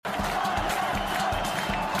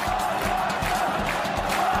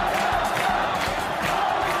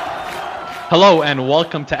Hello and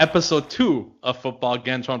welcome to episode 2 of Football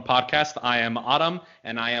Gentron Podcast. I am Adam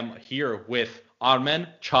and I am here with Armen,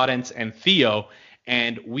 Charens, and Theo.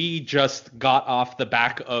 And we just got off the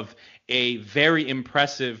back of a very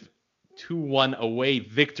impressive 2-1 away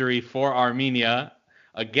victory for Armenia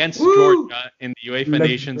against Georgia in the UEFA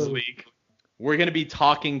Nations League. We're going to be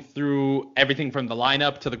talking through everything from the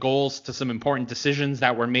lineup to the goals to some important decisions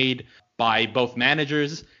that were made by both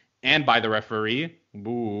managers and by the referee.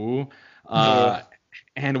 Boo.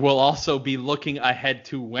 And we'll also be looking ahead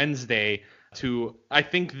to Wednesday to, I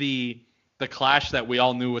think, the clash that we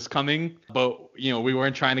all knew was coming, but we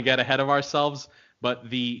weren't trying to get ahead of ourselves. But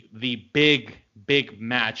the big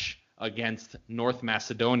match against North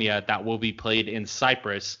Macedonia that will be played in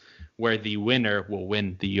Cyprus, where the winner will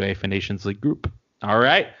win the UEFA Nations League group. All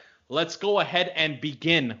right, let's go ahead and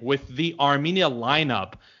begin with the Armenia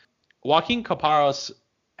lineup. Joaquin Caparros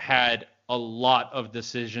had a lot of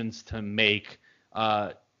decisions to make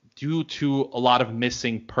due to a lot of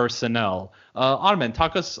missing personnel. Armen,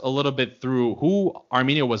 talk us a little bit through who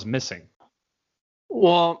Armenia was missing.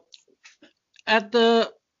 Well, at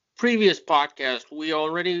the previous podcast, we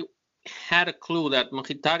already had a clue that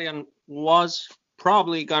Mkhitaryan was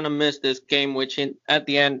probably going to miss this game, which at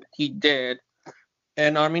the end he did.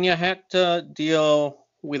 And Armenia had to deal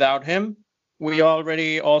without him. We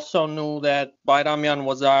already also knew that Bayramian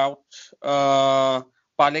was out,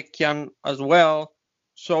 Palekian as well.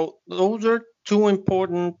 So those are two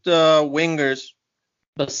important wingers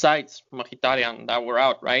besides Mkhitaryan that were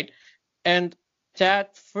out, right? And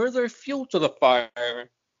that further fuel to the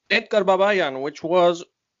fire, Edgar Babayan, which was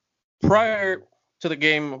prior to the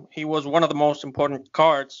game, he was one of the most important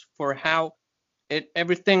cards for how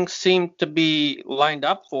everything seemed to be lined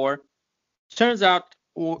up for. Turns out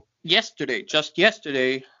just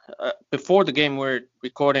yesterday, before the game we're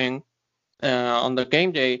recording on the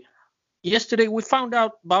game day, yesterday we found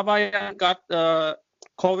out Babayan got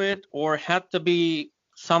COVID or had to be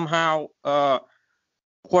somehow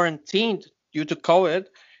quarantined due to COVID.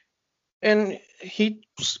 And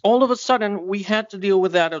all of a sudden, we had to deal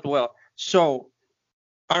with that as well. So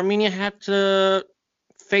Armenia had to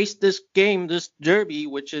face this game, this derby,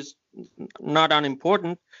 which is not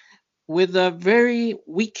unimportant, with a very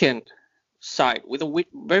weakened side, with a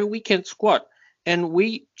very weakened squad. And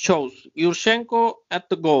we chose Yurchenko at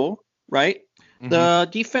the goal, right? Mm-hmm. The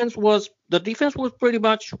defense was pretty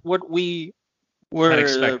much what we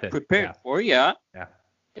were prepared for, yeah.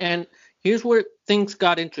 And here's where things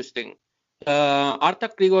got interesting.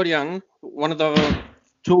 Artak Grigorian, one of the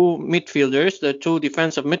two midfielders, the two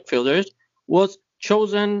defensive midfielders, was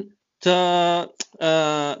chosen to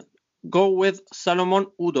go with Salomon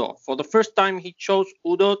Udo. For the first time, he chose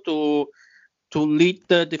Udo to lead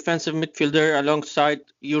the defensive midfielder alongside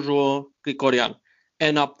usual Grigorian.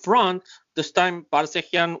 And up front, this time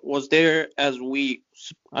Barsekian was there as we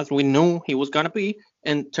knew he was going to be,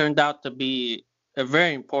 and turned out to be a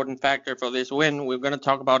very important factor for this win. We're going to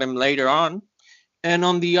talk about him later on. And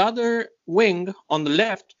on the other wing, on the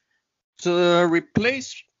left, to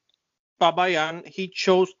replace Babayan, he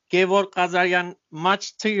chose Gevor Kazaryan,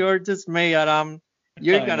 much to your dismay, Aram.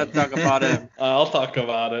 You're going to talk about him. I'll talk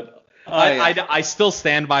about it. I still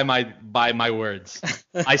stand by my words.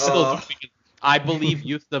 I still do, because I believe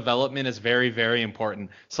youth development is very, very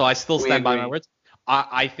important. So I still stand by my words.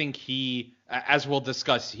 I think he, as we'll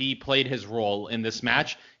discuss, he played his role in this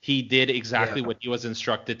match. He did exactly what he was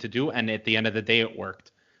instructed to do, and at the end of the day, it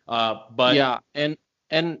worked.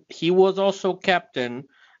 And he was also captain,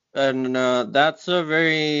 and that's a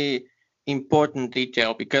very important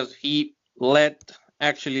detail because he led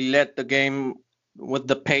the game with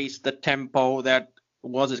the pace, the tempo that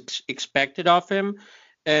was expected of him.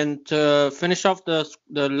 And to finish off the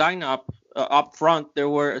lineup up front, there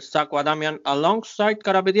were Sakwa Damian alongside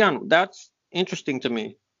Karabedian. That's interesting to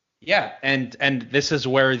me. Yeah, and this is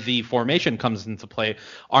where the formation comes into play.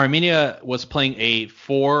 Armenia was playing a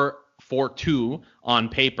 4-4-2 on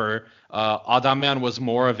paper. Adamian was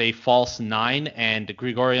more of a false 9, and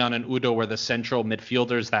Grigorian and Udo were the central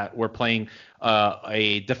midfielders that were playing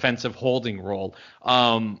a defensive holding role.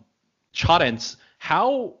 Charens,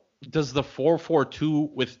 how does the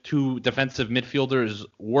 4-4-2 with two defensive midfielders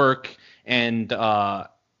work, and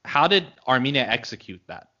how did Armenia execute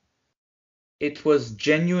that? It was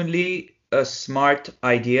genuinely a smart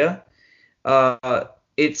idea.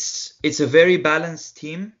 It's a very balanced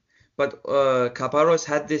team, but Caparros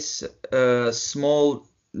had this small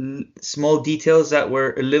details that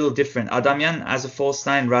were a little different. Adamian as a false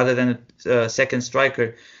 9 rather than a second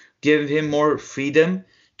striker gave him more freedom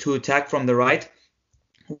to attack from the right,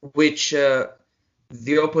 which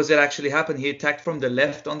the opposite actually happened. He attacked from the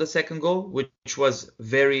left on the second goal, which was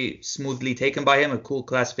very smoothly taken by him, a cool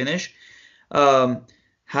class finish.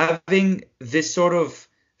 Having this sort of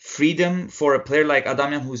freedom for a player like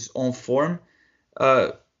Adamian who's on form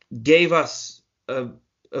gave us a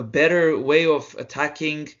better way of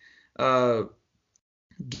attacking,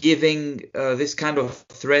 giving this kind of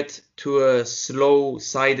threat to a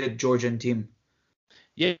slow-sided Georgian team.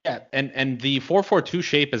 Yeah, and the 4-4-2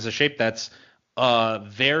 shape is a shape that's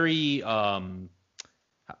very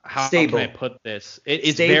how Stable. can I put this?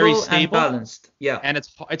 It's stable very stable and balanced. Yeah. And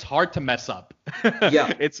it's hard to mess up.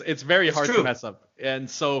 Yeah. It's very hard true. to mess up. And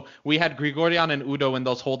so we had Grigorian and Udo in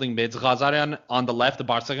those holding mids, Ghazarian on the left,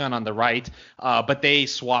 Barsagan on the right, but they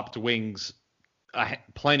swapped wings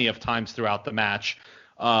plenty of times throughout the match.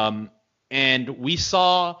 And we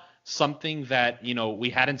saw something that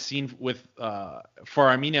we hadn't seen with for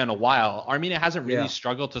Armenia in a while. Armenia hasn't really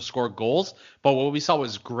struggled to score goals, but what we saw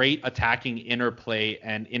was great attacking interplay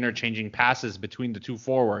and interchanging passes between the two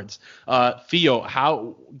forwards.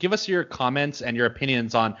 Theo, give us your comments and your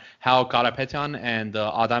opinions on how Karapetyan and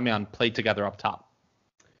Adamian played together up top.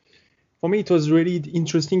 For me, it was really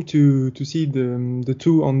interesting to see the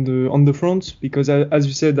two on the front because, as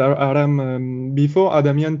you said, Aram before,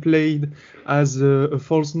 Adamian played as a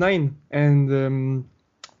false nine, and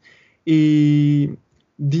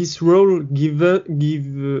this role give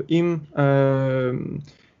him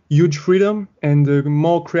huge freedom and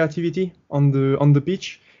more creativity on the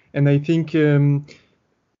pitch, and I think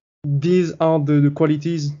these are the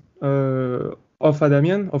qualities of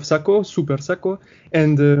Adamian, of Sako, Super Sako,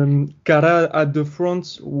 and Kara at the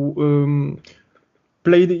front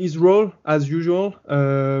played his role as usual,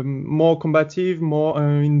 more combative, more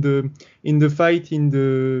in the fight, in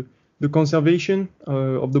the conservation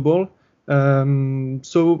of the ball.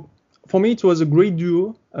 So for me, it was a great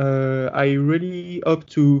duo. I really hope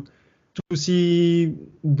to see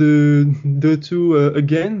the two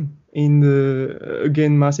again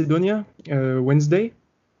again Macedonia Wednesday.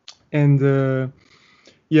 And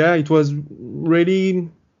it was really,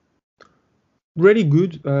 really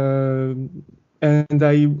good. And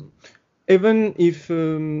even if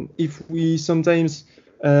we sometimes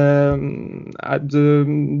had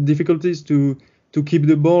difficulties to keep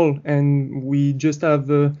the ball, and we just have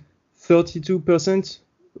 32%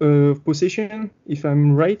 possession, if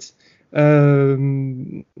I'm right,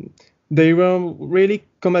 they were really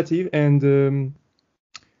combative and.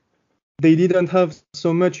 They didn't have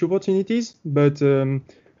so much opportunities, but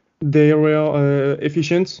they were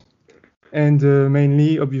efficient and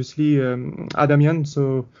mainly, obviously, Adamian.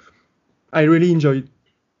 So I really enjoyed.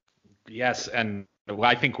 Yes, and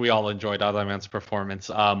I think we all enjoyed Adamian's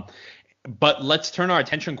performance. But let's turn our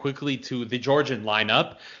attention quickly to the Georgian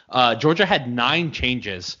lineup. Georgia had 9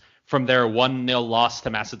 changes from their 1-0 loss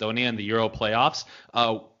to Macedonia in the Euro playoffs.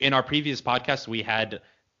 In our previous podcast,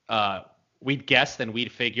 we'd guessed and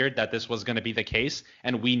we'd figured that this was going to be the case.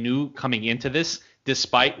 And we knew coming into this,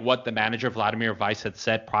 despite what the manager Vladimir Weiss had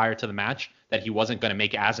said prior to the match, that he wasn't going to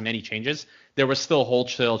make as many changes, there were still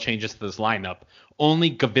wholesale changes to this lineup. Only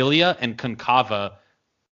Gavilia and Konkava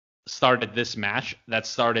started this match. That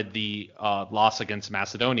started the loss against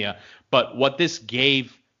Macedonia. But what this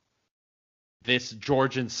gave this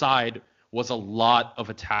Georgian side was a lot of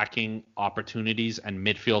attacking opportunities and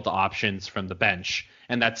midfield options from the bench.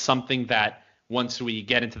 And that's something that once we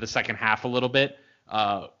get into the second half a little bit,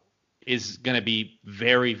 is going to be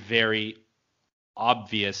very, very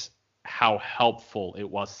obvious how helpful it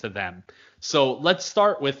was to them. So let's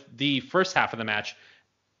start with the first half of the match.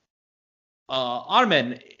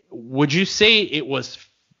 Armen, would you say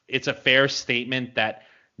it's a fair statement that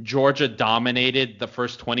Georgia dominated the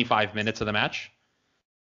first 25 minutes of the match?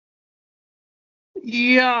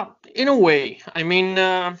 Yeah, in a way. I mean,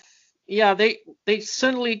 they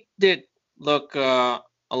certainly did look a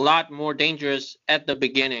lot more dangerous at the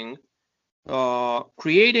beginning,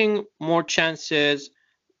 creating more chances,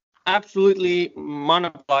 absolutely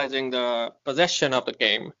monopolizing the possession of the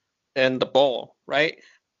game and the ball, right?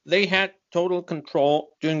 They had total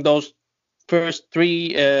control during those first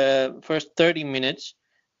 30 minutes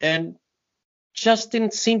and just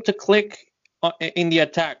didn't seem to click in the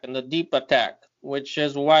attack, in the deep attack, which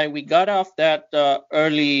is why we got off that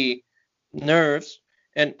early nerves.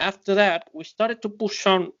 And after that, we started to push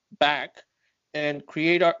on back and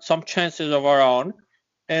create some chances of our own.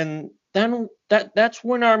 And then that's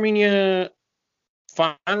when Armenia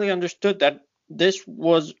finally understood that this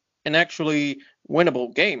was an actually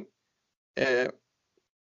winnable game.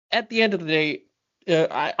 At the end of the day,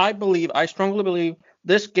 I strongly believe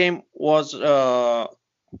this game was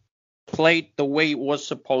played the way it was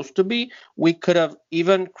supposed to be, we could have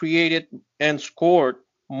even created and scored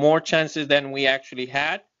more chances than we actually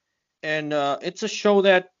had. And it's a show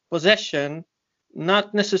that possession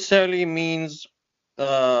not necessarily means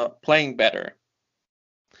playing better.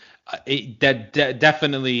 That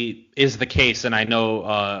definitely is the case, and I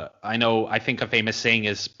think a famous saying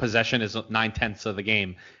is possession is 9/10 of the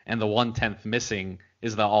game, and the 1/10 missing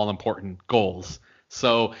is the all important goals.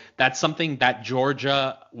 So that's something that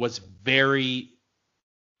Georgia was very,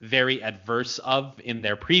 very adverse of in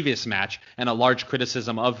their previous match, and a large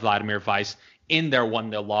criticism of Vladimir Weiss in their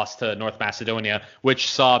 1-0 loss to North Macedonia, which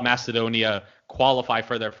saw Macedonia qualify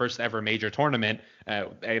for their first ever major tournament.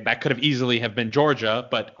 That could have easily have been Georgia,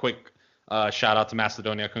 but quick shout out to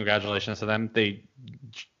Macedonia. Congratulations to them. They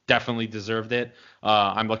definitely deserved it.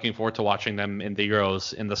 I'm looking forward to watching them in the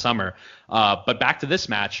Euros in the summer. But back to this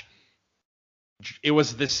match, it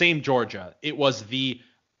was the same Georgia. It was the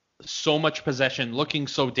so much possession, looking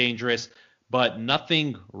so dangerous, but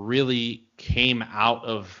nothing really came out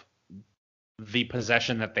of the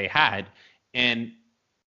possession that they had. And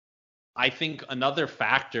I think another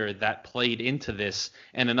factor that played into this,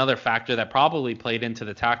 and another factor that probably played into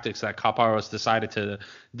the tactics that Kaparos decided to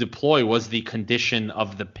deploy, was the condition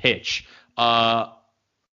of the pitch.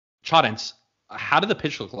 Chadens, how did the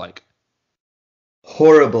pitch look like?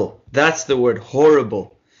 Horrible. That's the word,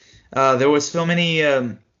 horrible. There were so many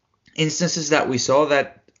instances that we saw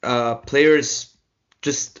that players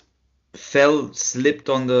just slipped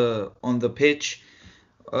on the pitch.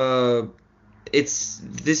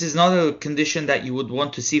 This is not a condition that you would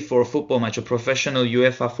want to see for a football match, a professional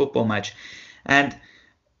UEFA football match. And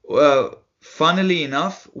funnily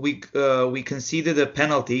enough, we conceded a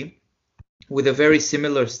penalty with a very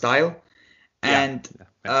similar style, and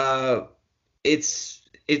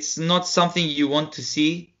it's not something you want to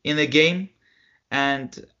see in a game.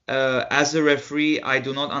 And as a referee, I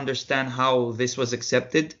do not understand how this was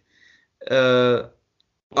accepted.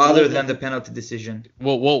 Other than the penalty decision.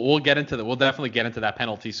 We'll get into we'll definitely get into that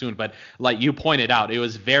penalty soon, but like you pointed out, it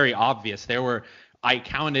was very obvious. I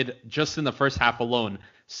counted just in the first half alone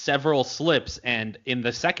several slips, and in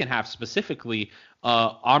the second half specifically,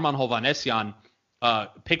 Arman Hovhannisyan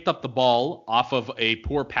picked up the ball off of a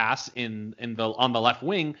poor pass on the left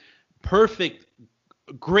wing,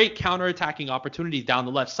 great counterattacking opportunity down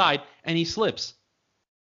the left side, and he slips.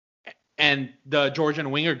 And the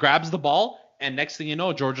Georgian winger grabs the ball, and next thing you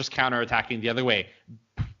know, Georgia's counterattacking the other way.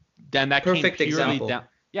 Then that perfect came purely example. down.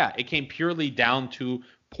 Yeah, it came purely down to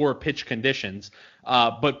poor pitch conditions.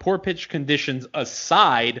 But poor pitch conditions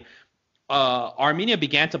aside, Armenia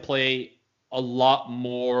began to play a lot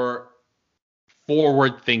more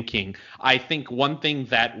forward thinking. I think one thing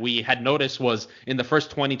that we had noticed was in the first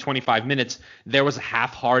 20-25 minutes, there was a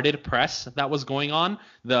half-hearted press that was going on.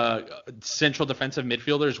 The central defensive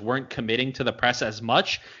midfielders weren't committing to the press as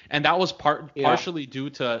much, and that was partially due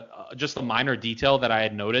to just a minor detail that I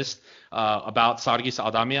had noticed about Sargis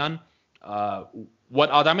Adamian. What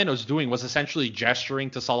Adamian was doing was essentially gesturing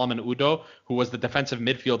to Solomon Udo, who was the defensive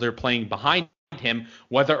midfielder playing behind him,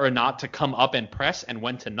 whether or not to come up and press and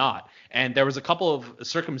when to not. And there was a couple of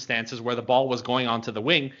circumstances where the ball was going onto the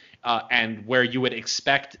wing and where you would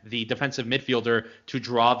expect the defensive midfielder to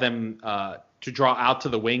draw out to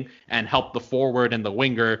the wing and help the forward and the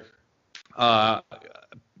winger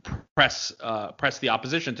press the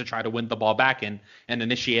opposition to try to win the ball back and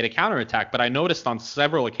initiate a counterattack. But I noticed on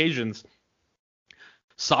several occasions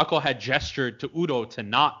Sako had gestured to Udo to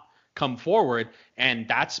not come forward, and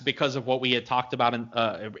that's because of what we had talked about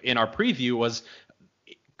in our preview, was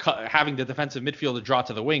having the defensive midfielder draw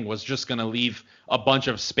to the wing was just going to leave a bunch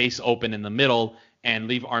of space open in the middle and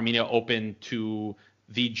leave Armenia open to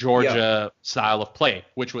the Georgia style of play,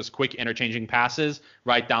 which was quick interchanging passes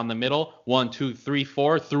right down the middle, 1, 2, 3,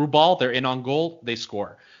 4 through ball, they're in on goal, they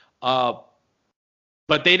score.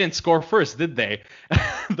 But they didn't score first, did they?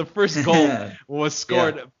 The first goal was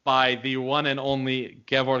scored by the one and only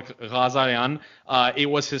Gevorg Ghazaryan. It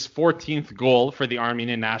was his 14th goal for the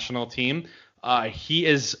Armenian national team. He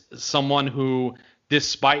is someone who,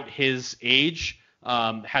 despite his age,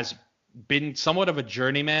 has been somewhat of a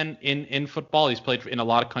journeyman in football. He's played in a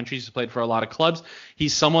lot of countries. He's played for a lot of clubs.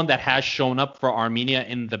 He's someone that has shown up for Armenia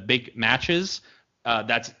in the big matches.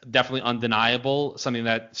 That's definitely undeniable. Something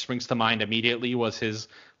that springs to mind immediately was his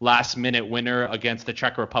last-minute winner against the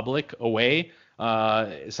Czech Republic away.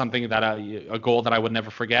 Something that a goal that I would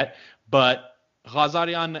never forget. But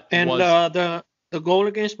Ghazaryan was the goal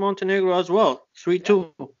against Montenegro as well,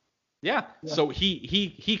 3-2. Yeah. So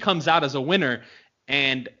he comes out as a winner,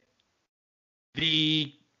 and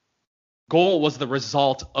the goal was the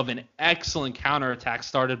result of an excellent counterattack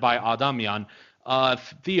started by Adamian.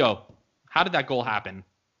 Theo, how did that goal happen?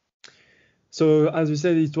 So as you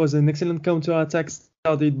said, it was an excellent counter-attack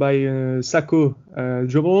started by Sako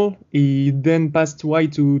dribble. He then passed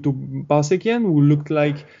wide to Barsekian, who looked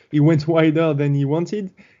like he went wider than he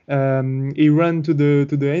wanted. He ran to the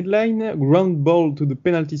headline, ground ball to the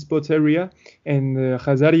penalty spot area, and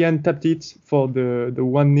Khazarian tapped it for the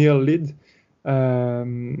 1-0 lead.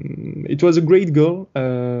 It was a great goal.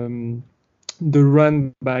 The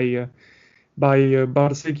run by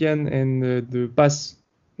Barsekian and the pass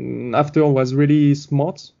after was really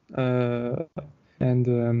smart, and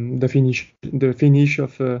the finish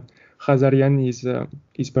of Khazarian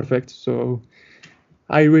is perfect. So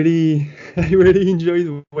I really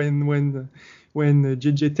enjoyed when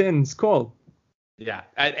JJ10 scored. Yeah,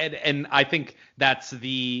 and I think that's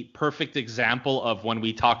the perfect example of when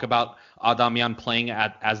we talk about Adamian playing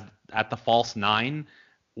at the false nine,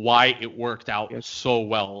 why it worked out so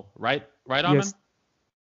well, right, Armin? Yes.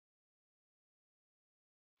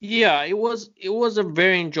 Yeah, it was a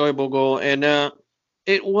very enjoyable goal, and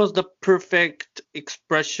it was the perfect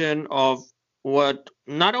expression of what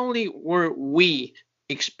not only were we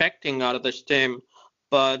expecting out of this team,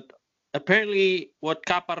 but apparently what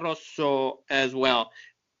Caparros saw as well.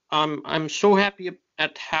 I'm so happy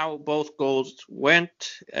at how both goals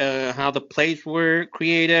went, how the plays were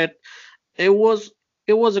created. It was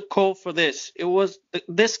a call for this. It was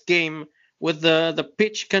this game with the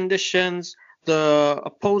pitch conditions, the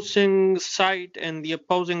opposing side and the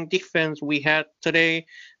opposing defense we had today.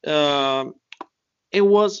 It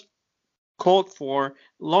was called for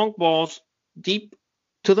long balls deep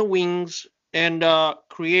to the wings and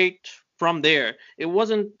create from there. It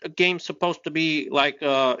wasn't a game supposed to be like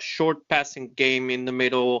a short passing game in the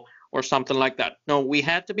middle or something like that. No, we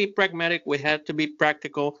had to be pragmatic. We had to be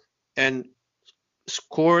practical and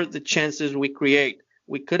score the chances we create.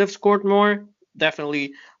 We could have scored more,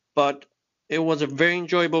 definitely, but it was a very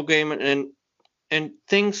enjoyable game, and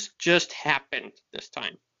things just happened this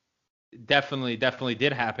time. Definitely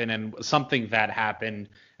did happen, and something that happened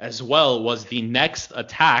as well was the next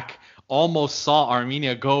attack almost saw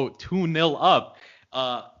Armenia go 2-0 up.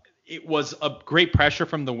 It was a great pressure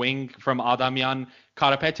from the wing from Adamian.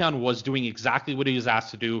 Karapetyan was doing exactly what he was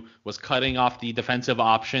asked to do, was cutting off the defensive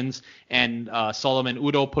options, and Solomon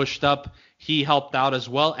Udo pushed up. He helped out as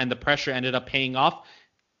well, and the pressure ended up paying off.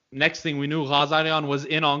 Next thing we knew, Ghazarian was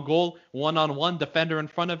in on goal, one-on-one, defender in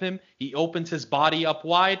front of him. He opens his body up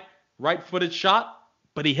wide, right-footed shot,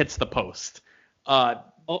 but he hits the post.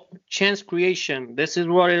 Chance creation. This is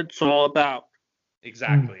what it's all about.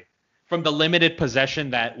 Exactly. From the limited possession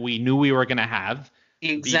that we knew we were going to have,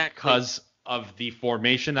 exactly, because of the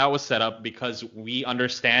formation that was set up, because we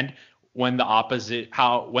understand when the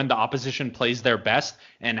opposition plays their best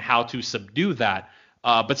and how to subdue that.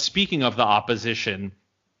 But speaking of the opposition,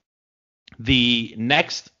 the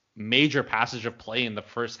next major passage of play in the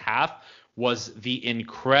first half was the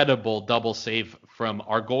incredible double save from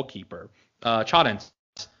our goalkeeper. Chadens,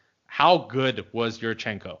 how good was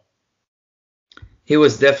Yurchenko? He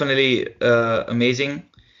was definitely amazing.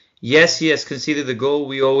 Yes, he has conceded the goal.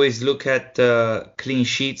 We always look at clean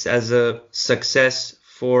sheets as a success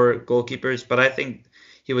for goalkeepers, but I think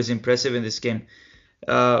he was impressive in this game.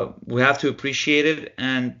 We have to appreciate it,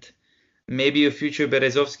 and maybe a future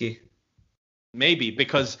Berezovsky. Maybe,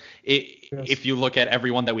 because if you look at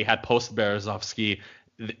everyone that we had post Berezovsky,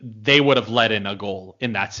 they would have let in a goal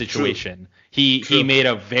in that situation. True. He made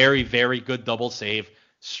a very, very good double save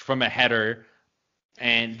from a header,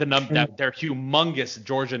 and their humongous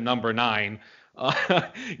Georgian number 9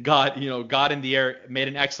 got in the air, made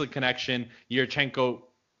an excellent connection. Yurchenko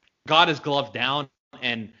got his glove down,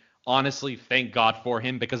 and honestly, thank God for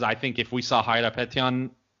him, because I think if we saw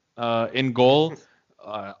Hayrapetyan in goal,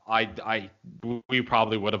 we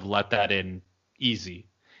probably would have let that in easy.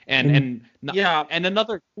 And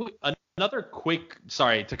another quick,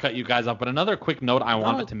 sorry to cut you guys off, but another quick note I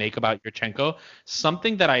wanted to make about Yurchenko.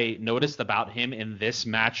 Something that I noticed about him in this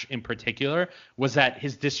match in particular was that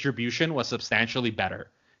his distribution was substantially better.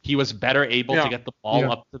 He was better able to get the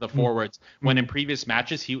ball up to the forwards, when in previous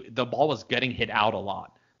matches the ball was getting hit out a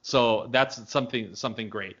lot. So that's something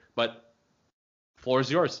great. But floor is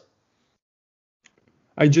yours.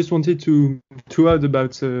 I just wanted to add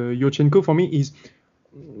about Yurchenko. For me, is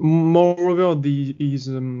moreover his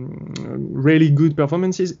really good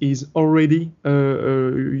performances is already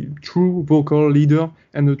a true vocal leader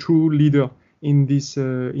and a true leader in this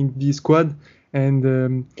squad.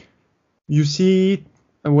 And you see it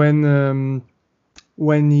when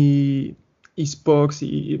he he speaks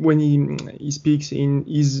when he speaks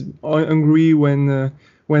he's angry when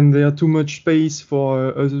there are too much space for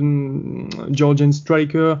a Georgian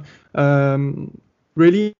striker.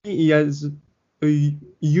 Really, he has a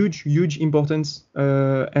huge importance,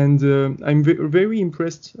 and I'm very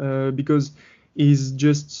impressed because he's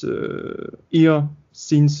just here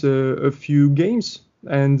since a few games,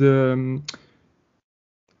 and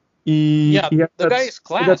he the guy is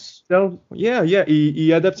class.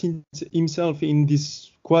 He adapts himself in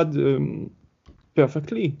this squad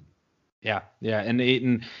perfectly. Yeah, and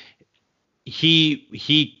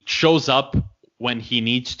he shows up when he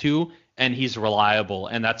needs to, and he's reliable,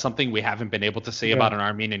 and that's something we haven't been able to say about an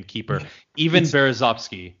Armenian keeper. Even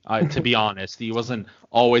Berezovsky, to be honest, he wasn't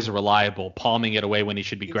always reliable, palming it away when he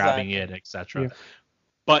should be grabbing it, etc. Yeah.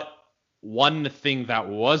 But one thing that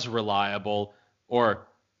was reliable or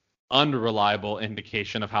unreliable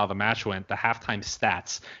indication of how the match went, the halftime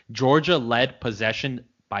stats. Georgia led possession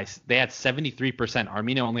they had 73%.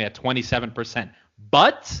 Armenia only had 27%.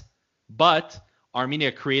 But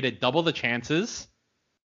Armenia created double the chances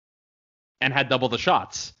and had double the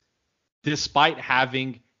shots, despite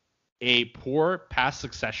having a poor pass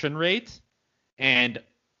succession rate and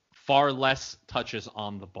far less touches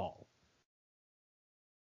on the ball.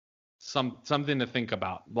 Something to think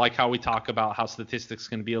about, like how we talk about how statistics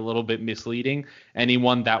can be a little bit misleading.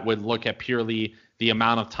 Anyone that would look at purely the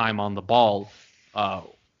amount of time on the ball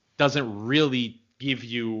doesn't really give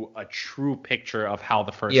you a true picture of how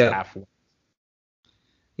the first half went.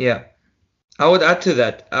 Yeah. I would add to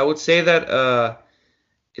that. I would say that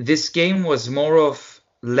this game was more of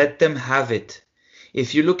let them have it.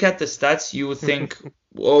 If you look at the stats, you would think,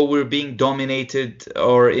 oh, we're being dominated,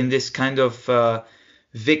 or in this kind of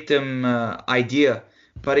victim idea.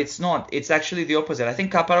 But it's not. It's actually the opposite. I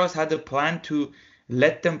think Kaparos had a plan to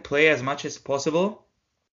let them play as much as possible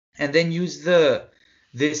and then use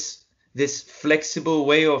this flexible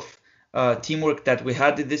way of teamwork that we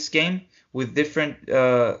had in this game with different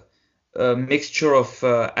mixture of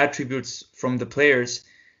attributes from the players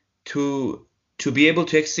to be able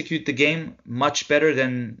to execute the game much better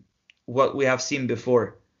than what we have seen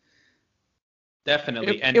before.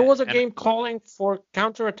 Definitely. It was a game calling for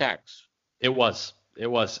counterattacks. It was.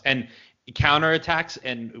 And counterattacks,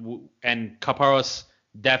 and Kaparos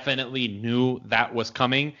definitely knew that was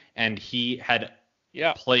coming, and he had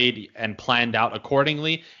played and planned out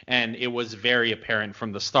accordingly, and it was very apparent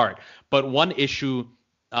from the start. But one issue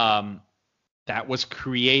that was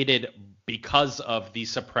created because of the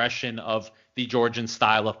suppression of the Georgian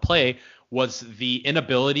style of play was the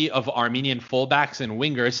inability of Armenian fullbacks and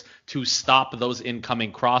wingers to stop those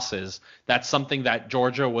incoming crosses. That's something that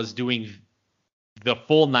Georgia was doing the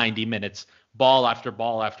full 90 minutes, ball after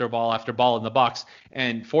ball after ball after ball in the box.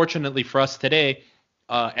 And fortunately for us today,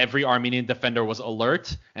 every Armenian defender was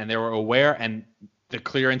alert and they were aware, and the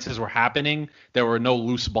clearances were happening. There were no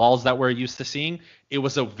loose balls that we're used to seeing. It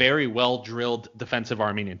was a very well-drilled defensive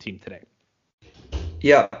Armenian team today.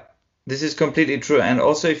 Yeah, this is completely true. And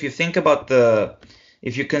also, if you think about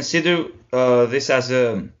if you consider this as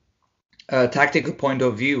a tactical point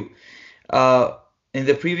of view, in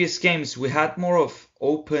the previous games, we had more of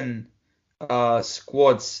open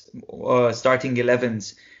squads, starting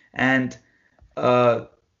 11s, and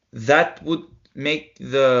that would make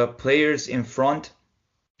the players in front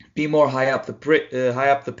be more high up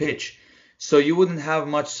the pitch, so you wouldn't have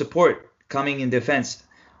much support coming in defense.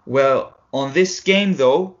 Well, on this game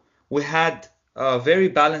though, we had a very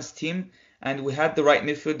balanced team, and we had the right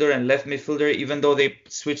midfielder and left midfielder, even though they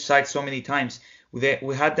switched sides so many times.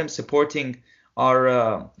 We had them supporting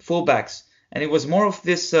our fullbacks, and it was more of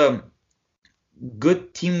this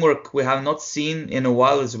good teamwork we have not seen in a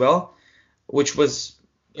while as well, which was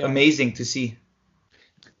amazing to see.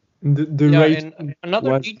 And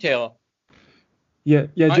another detail.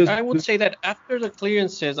 I would say that after the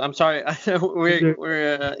clearances, I'm sorry,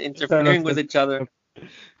 we're interfering with each other.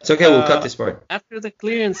 It's okay, we'll cut this part. After the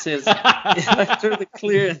clearances, I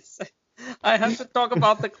have to talk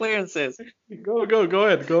about the clearances. Go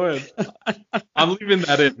ahead. I'm leaving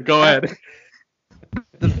that in. Go ahead.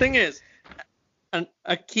 The thing is,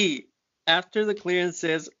 a key after the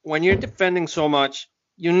clearances, when you're defending so much,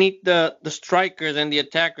 you need the strikers and the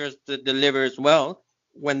attackers to deliver as well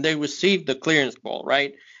when they receive the clearance ball,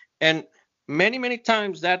 right? And many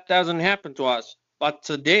times that doesn't happen to us. But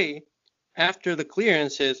today, after the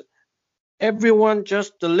clearances, everyone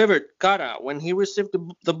just delivered. Kara, when he received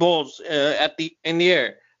the balls in the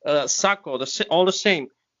air, Sako, all the same.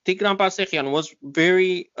 Tigran Pasekhian was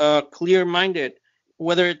very clear-minded,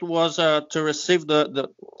 whether it was to receive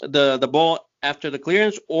the ball after the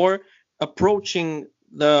clearance or approaching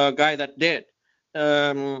the guy that did.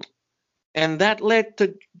 Um, and that led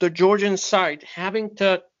to the Georgian side having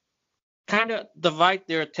to kind of divide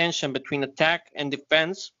their attention between attack and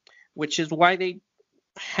defense, which is why they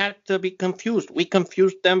had to be confused. We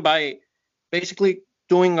confused them by basically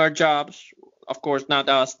doing our jobs, of course, not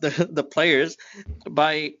us, the players,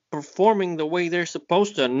 by performing the way they're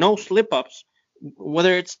supposed to. No slip ups,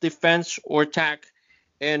 whether it's defense or attack.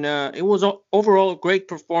 And it was overall a great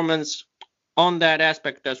performance on that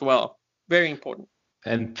aspect as well. Very important.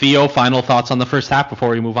 And Theo, final thoughts on the first half before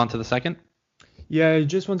we move on to the second? Yeah, I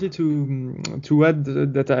just wanted to add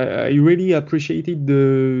that I really appreciated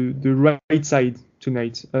the right side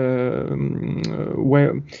tonight,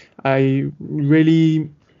 where I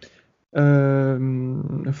really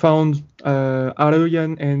found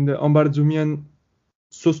Arayan and Ambarzumian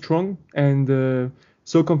so strong and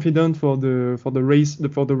so confident for the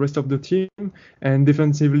rest of the team, and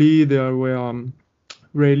defensively they were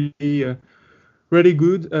really really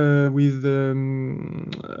good with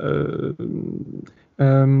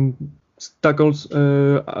tackles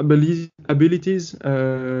abilities,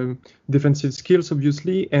 defensive skills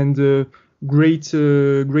obviously, and great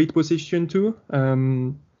position too.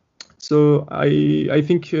 So I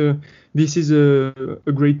think this is a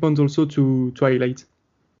great point also to highlight.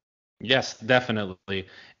 Yes, definitely.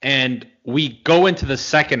 And we go into the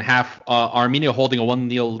second half, Armenia holding a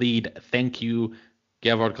 1-0 lead. Thank you,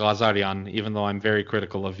 Gevorg Lazarian, even though I'm very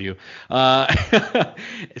critical of you.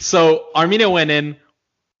 So Armenia went in,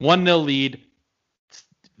 1-0 lead,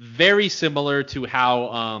 very similar to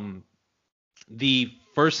how the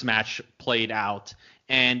first match played out.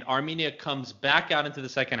 And Armenia comes back out into the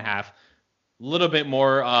second half, a little bit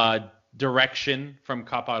more direction from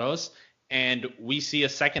Kaparos. And we see a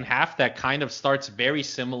second half that kind of starts very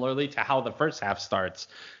similarly to how the first half starts.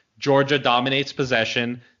 Georgia dominates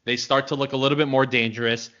possession. They start to look a little bit more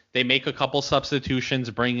dangerous. They make a couple substitutions,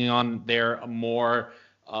 bringing on their more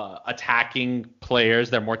attacking players,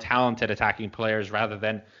 their more talented attacking players, rather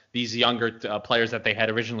than these younger players that they had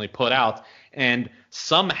originally put out. And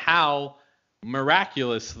somehow,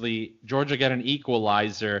 miraculously, Georgia get an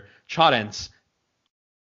equalizer. Charents,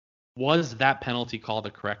 was that penalty call the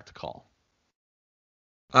correct call?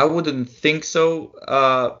 I wouldn't think so.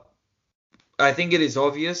 I think it is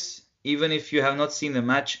obvious. Even if you have not seen the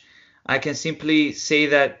match, I can simply say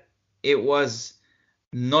that it was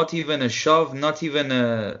not even a shove,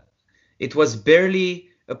 it was barely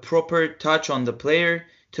a proper touch on the player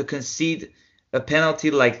to concede a penalty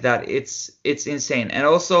like that. It's insane. And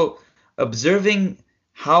also, observing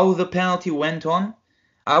how the penalty went on,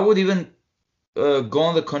 I would even go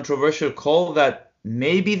on the controversial call that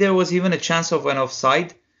maybe there was even a chance of an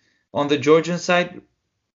offside on the Georgian side.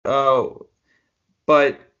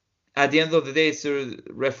 But at the end of the day, it's the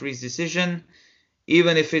referee's decision.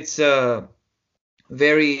 Even if it's a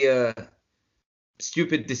very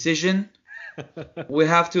stupid decision, we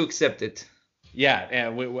have to accept it. Yeah,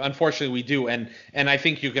 unfortunately we do. And I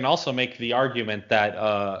think you can also make the argument that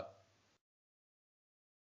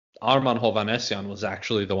Arman Hovhannisyan was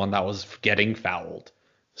actually the one that was getting fouled.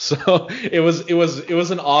 So it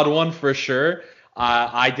was an odd one for sure.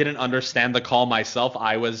 I didn't understand the call myself.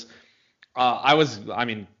 I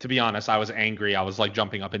mean, to be honest, I was angry. I was like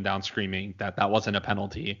jumping up and down screaming that wasn't a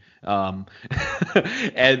penalty. And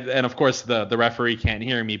of course the referee can't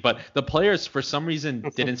hear me, but the players for some reason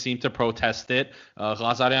didn't seem to protest it.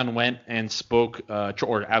 Ghazarian went and spoke,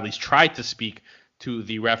 or at least tried to speak to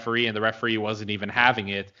the referee, and the referee wasn't even having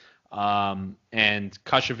it. And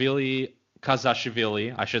Kazashvili,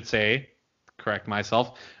 I should say, correct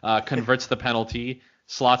myself, converts the penalty,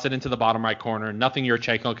 slots it into the bottom right corner. Nothing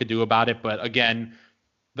Yurchenko could do about it. But again,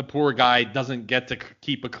 the poor guy doesn't get to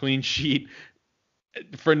keep a clean sheet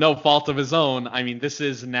for no fault of his own. I mean, this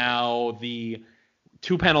is now the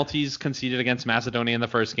 2 penalties conceded against Macedonia in the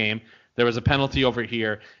first game. There was a penalty over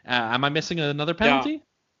here. Am I missing another penalty? Yeah.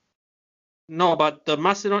 No, but the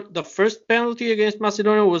first penalty against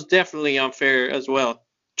Macedonia was definitely unfair as well,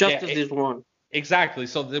 just as this one. Exactly.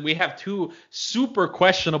 So we have 2 super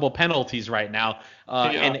questionable penalties right now.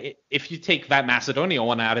 And if you take that Macedonia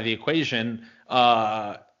one out of the equation,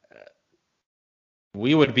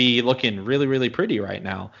 we would be looking really, really pretty right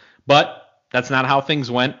now. But that's not how things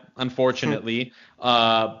went, unfortunately.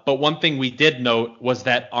 But one thing we did note was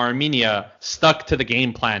that Armenia stuck to the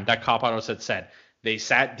game plan that Kaparos had said. They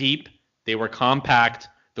sat deep. They were compact.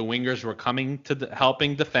 The wingers were coming to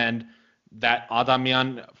helping defend. That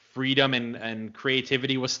Adamian freedom and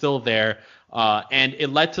creativity was still there, and it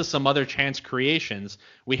led to some other chance creations.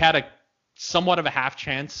 We had a somewhat of a half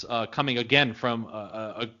chance coming again from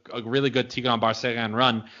a really good Tigran Barseghian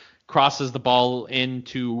run. crosses the ball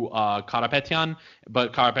into Karapetyan,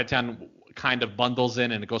 but Karapetyan kind of bundles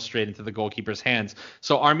in and it goes straight into the goalkeeper's hands.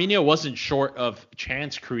 So Armenia wasn't short of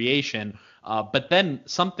chance creation, but then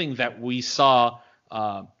something that we saw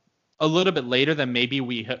a little bit later than maybe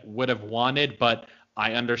we would have wanted, but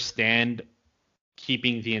I understand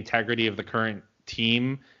keeping the integrity of the current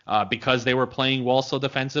team because they were playing well so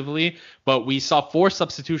defensively. But we saw 4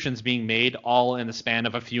 substitutions being made all in the span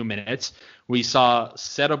of a few minutes. We saw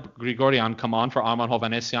Sero Grigorian come on for Arman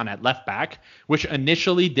Hovhannisyan at left back, which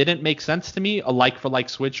initially didn't make sense to me, a like-for-like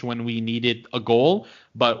switch when we needed a goal,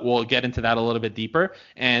 but we'll get into that a little bit deeper.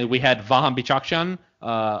 And we had Vahan Bichakyan,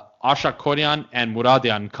 Ashak Koryan, and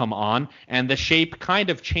Muradian come on, and the shape kind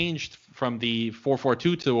of changed from the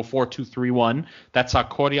 4-4-2 to a 4-2-3-1. That saw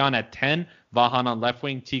Koryan at 10, Vahan on left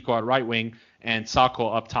wing, Tico at right wing, and Sako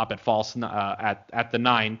up top at false at the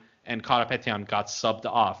 9, and Karapetyan got subbed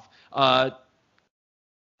off.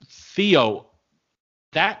 Theo,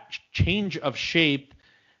 that change of shape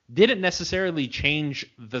didn't necessarily change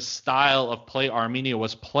the style of play Armenia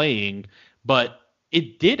was playing, but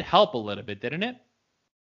it did help a little bit, didn't it?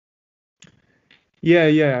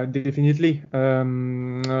 Yeah, definitely.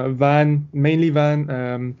 Mainly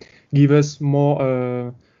Van, give us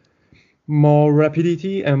more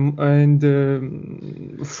rapidity and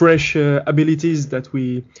fresh abilities that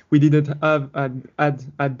we didn't have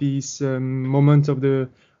at this moment of the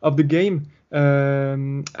game.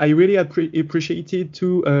 I really appreciated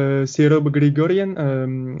to Sero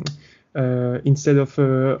Grigorian instead of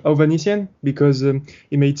Hovhannisyan because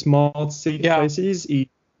he made smart sacrifices.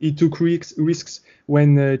 He took risks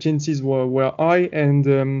when chances were high,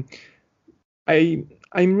 and I'm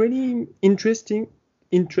really interested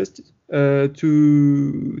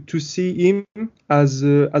to see him as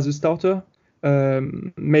a starter.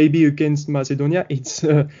 Maybe against Macedonia, it's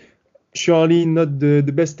surely not the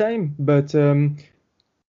best time, but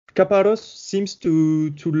Kaparos seems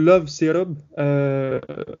to love Serob.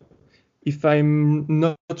 If I'm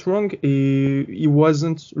not wrong, he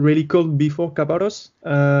wasn't really called before Kaparos,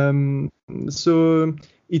 so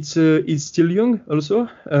it's still young. Also,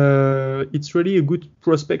 it's really a good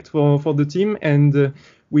prospect for the team, and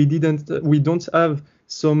we don't have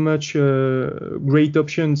so much great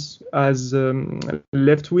options as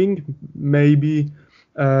left wing. Maybe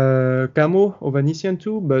Camo Hovhannisyan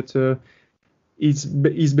too, but he's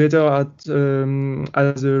better at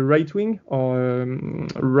as a right wing or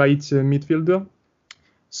right midfielder.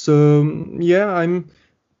 So yeah,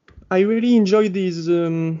 I really enjoyed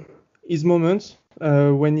his moments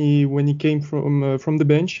when he came from the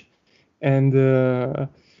bench, and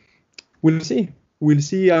we'll see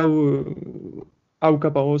how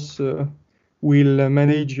Kaparos will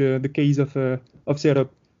manage the case of Serap.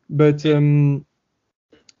 But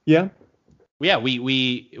yeah. Yeah,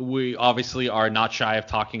 we obviously are not shy of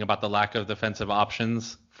talking about the lack of defensive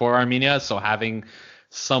options for Armenia. So having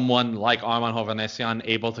someone like Arman Hovhannisyan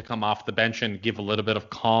able to come off the bench and give a little bit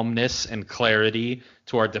of calmness and clarity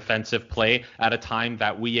to our defensive play at a time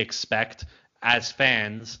that we expect as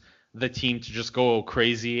fans the team to just go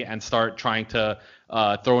crazy and start trying to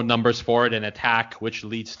throw numbers forward and attack, which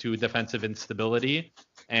leads to defensive instability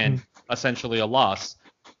and essentially a loss.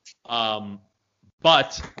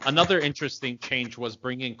 But another interesting change was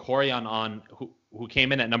bringing Koryan on, who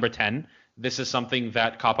came in at number 10. This is something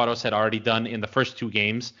that Kaparos had already done in the first 2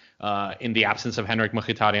 games in the absence of Henrik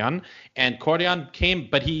Mkhitaryan. And Koryan came,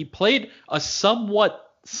 but he played a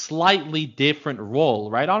somewhat slightly different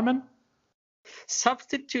role, right, Armin?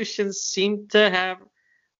 Substitutions seem to have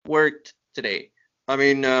worked today. I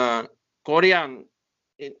mean, Koryan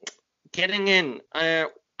getting in.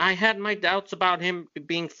 I had my doubts about him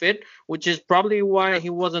being fit, which is probably why he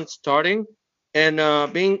wasn't starting. And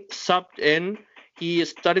being subbed in, he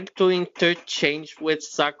started to interchange with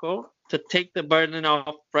Sako to take the burden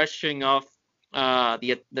of pressuring off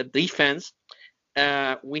the defense.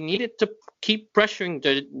 We needed to keep pressuring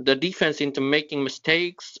the defense into making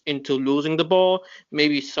mistakes, into losing the ball,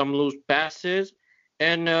 maybe some loose passes.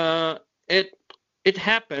 And it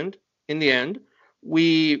happened in the end.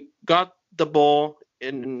 We got the ball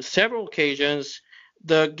in several occasions.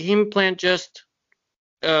 The game plan just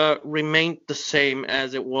remained the same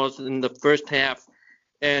as it was in the first half.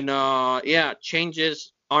 And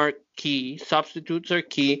changes are key. Substitutes are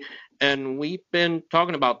key. And we've been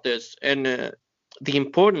talking about this and the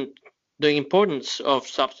importance of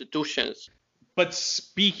substitutions. But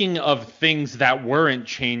speaking of things that weren't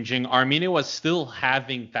changing, Armenia was still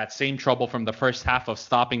having that same trouble from the first half of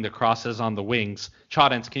stopping the crosses on the wings.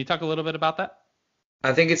 Chadens, can you talk a little bit about that?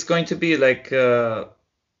 I think it's going to be like a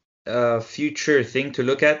future thing to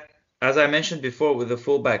look at as I mentioned before with the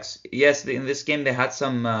fullbacks, yes, in this game they had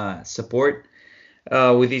some support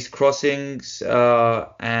with these crossings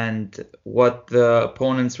and what the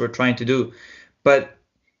opponents were trying to do. But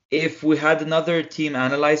if we had another team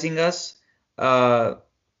analyzing us,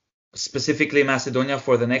 specifically Macedonia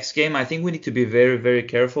for the next game, I think we need to be very, very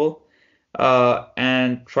careful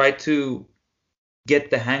and try to get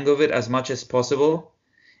the hang of it as much as possible.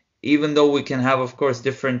 Even though we can have, of course,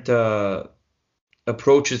 different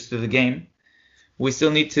approaches to the game, we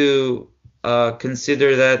still need to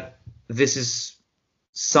consider that this is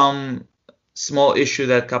some small issue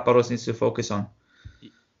that Kaparos needs to focus on.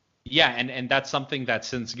 Yeah, and that's something that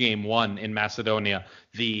since game one in Macedonia,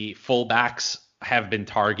 the fullbacks have been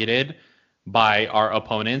targeted by our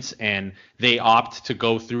opponents, and they opt to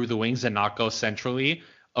go through the wings and not go centrally.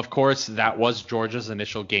 Of course, that was Georgia's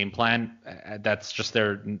initial game plan. That's just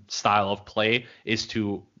their style of play, is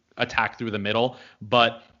to attack through the middle.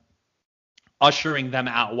 But ushering them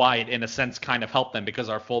out wide, in a sense, kind of helped them because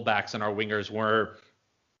our fullbacks and our wingers were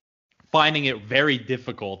finding it very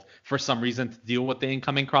difficult for some reason to deal with the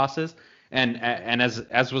incoming crosses. And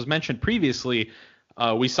as was mentioned previously,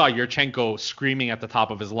 we saw Yurchenko screaming at the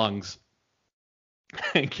top of his lungs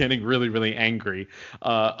and getting really, really angry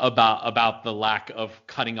about the lack of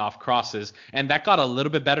cutting off crosses. And that got a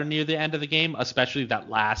little bit better near the end of the game, especially that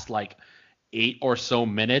last like 8 or so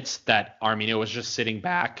minutes that Armenia was just sitting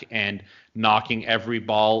back and knocking every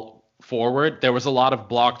ball forward. There was a lot of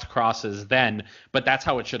blocked crosses then, but that's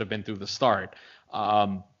how it should have been through the start.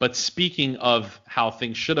 But speaking of how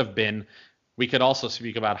things should have been, we could also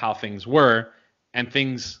speak about how things were, and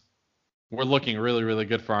things were looking really, really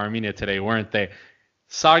good for Armenia today, weren't they?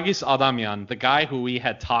 Sargis Adamyan, the guy who we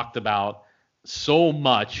had talked about so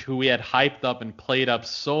much, who we had hyped up and played up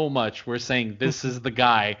so much, we're saying this is the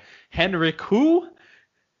guy. Henrik, who?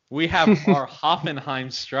 We have our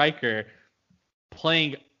Hoffenheim striker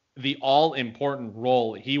playing the all-important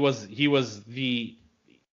role. He was the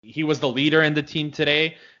leader in the team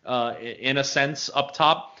today, in a sense, up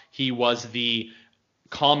top. He was the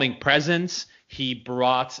calming presence. He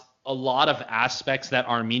brought a lot of aspects that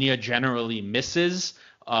Armenia generally misses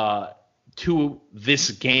to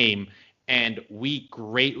this game, and we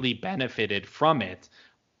greatly benefited from it.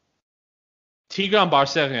 Tigran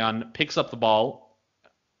Barseghian picks up the ball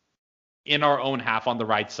in our own half on the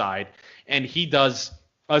right side, and he does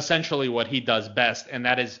essentially what he does best, and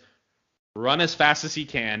that is run as fast as he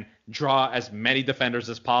can, draw as many defenders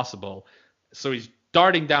as possible. So he's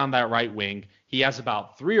darting down that right wing. He has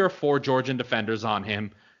about 3 or 4 Georgian defenders on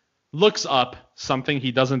him, looks up, something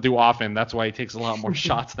he doesn't do often. That's why he takes a lot more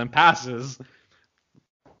shots than passes.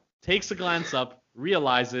 Takes a glance up,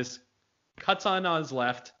 realizes, cuts on his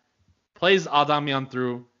left, plays Adamyan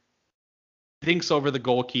through, dinks over the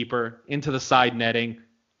goalkeeper into the side netting.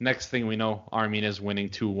 Next thing we know, Armenia is winning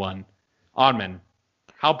 2-1. Armen,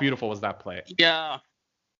 how beautiful was that play? Yeah,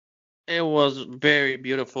 it was very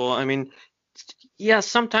beautiful. I mean, yeah,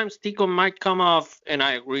 sometimes Tico might come off, and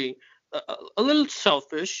I agree, a little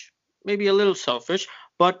selfish, maybe a little selfish,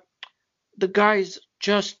 but the guy's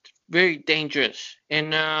just very dangerous,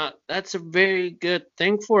 and that's a very good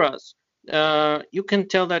thing for us. You can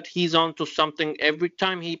tell that he's onto something every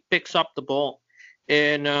time he picks up the ball.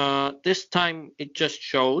 And this time it just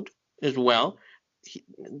showed as well.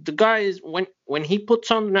 The guy is when he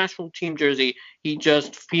puts on the national team jersey, he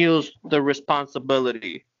just feels the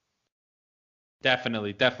responsibility.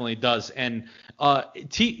 Definitely does. And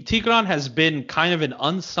Tigran has been kind of an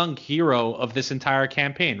unsung hero of this entire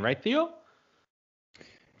campaign, right, Theo?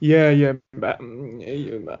 Yeah.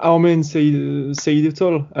 Armen said it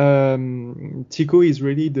all. Tico is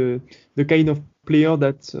really the kind of player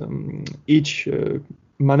that each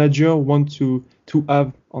manager wants to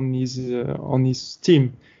have on his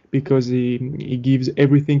team, because he gives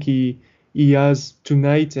everything he has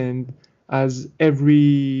tonight, and as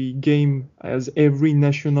every game, as every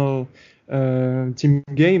national team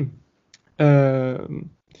game,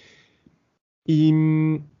 he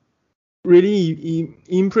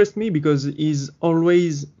impressed me because he's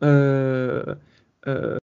always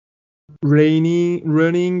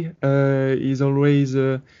running, he's always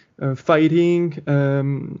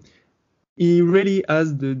fighting. He really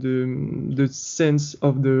has the sense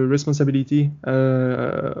of the responsibility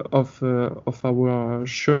of our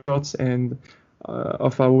shirts and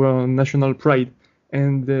of our national pride.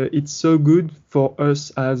 And it's so good for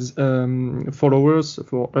us as followers,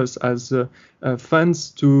 for us as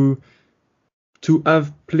fans to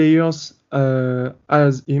have players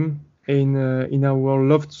as him in our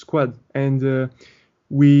loved squad. And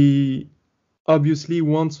we obviously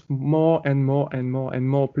want more and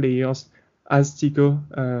more players as Tico,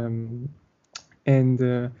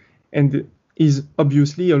 and is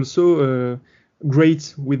obviously also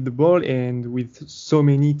great with the ball and with so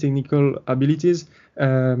many technical abilities,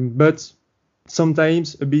 but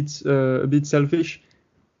sometimes a bit selfish.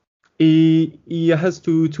 He has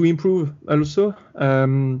to improve also.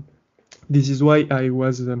 This is why I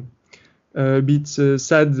was a bit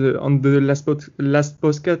sad on the last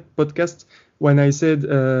podcast when I said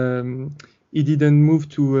he didn't move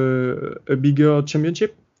to a bigger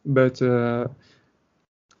championship, but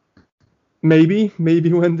maybe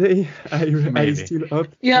one day I still hope.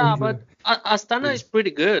 Yeah, and, but Astana is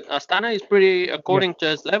pretty good. Astana is pretty according to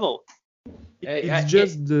his level. it's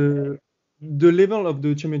just the level of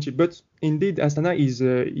the championship, but indeed Astana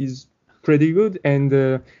is pretty good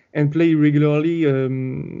and play regularly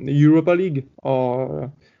Europa League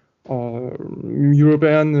or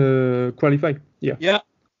European qualify. Yeah. Yeah,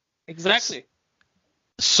 exactly.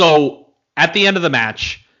 So at the end of the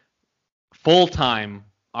match, full time,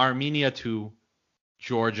 Armenia 2,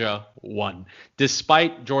 Georgia 1.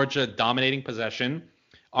 Despite Georgia dominating possession,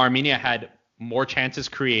 Armenia had more chances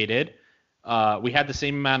created. We had the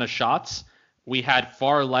same amount of shots. We had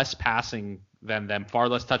far less passing than them, far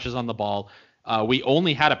less touches on the ball. We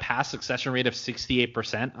only had a pass succession rate of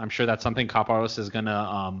 68%. I'm sure that's something Kaparos is going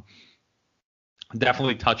to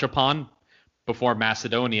definitely touch upon before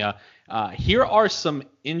Macedonia. Here are some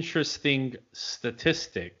interesting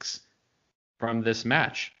statistics from this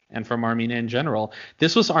match and from Armenia in general.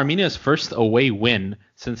 This was Armenia's first away win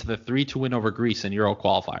since the 3-2 win over Greece in Euro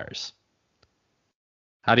qualifiers.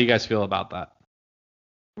 How do you guys feel about that?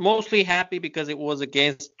 Mostly happy because it was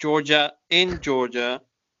against Georgia in Georgia.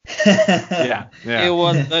 Yeah. It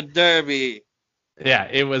was the derby. Yeah,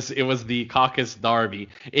 it was the Caucasus Derby.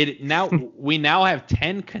 We now have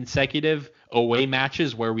 10 consecutive away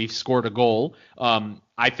matches where we've scored a goal.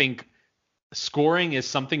 I think scoring is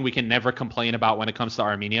something we can never complain about when it comes to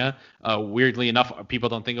Armenia. Weirdly enough, people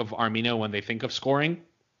don't think of Armenia when they think of scoring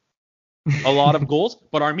a lot of goals,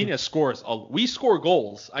 but Armenia scores. We score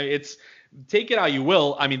goals. Take it how you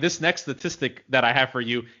will. I mean, this next statistic that I have for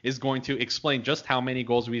you is going to explain just how many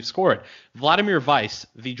goals we've scored. Vladimir Weiss,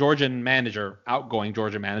 the Georgian manager, outgoing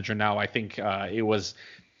Georgian manager now, I think it was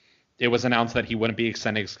announced that he wouldn't be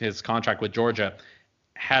extending his contract with Georgia,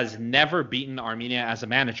 has never beaten Armenia as a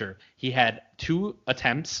manager. He had 2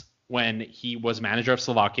 attempts when he was manager of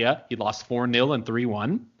Slovakia. He lost 4-0 and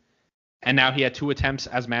 3-1. And now he had 2 attempts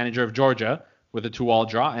as manager of Georgia with a 2-2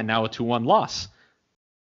 draw and now a 2-1 loss.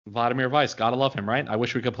 Vladimir Weiss, gotta love him, right? I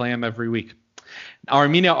wish we could play him every week.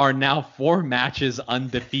 Armenia are now 4 matches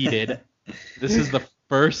undefeated. This is the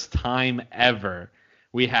first time ever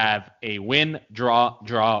we have a win,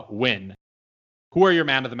 draw, win. Who are your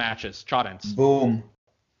man of the matches? Chadens. Boom.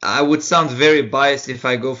 I would sound very biased if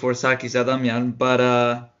I go for Sarkis Adamyan, but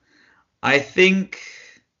I think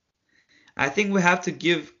we have to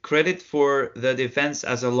give credit for the defense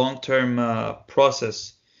as a long-term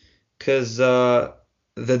process, because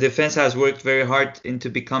the defense has worked very hard into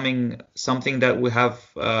becoming something that we have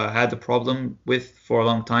had a problem with for a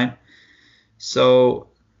long time. So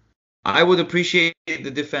I would appreciate the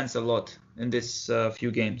defense a lot in this few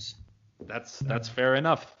games. That's fair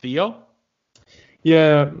enough. Theo?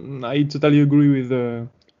 Yeah, I totally agree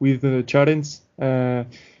with Charents.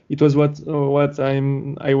 It was what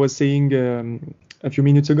I was saying a few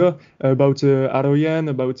minutes ago about Aroyan,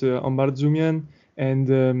 about Ambarzumian, and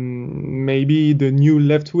maybe the new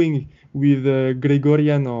left wing with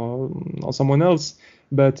Gregorian or someone else.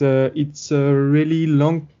 But it's a really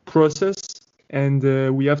long process, and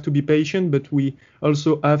we have to be patient. But we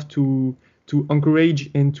also have to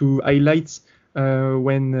encourage and to highlight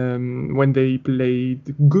when they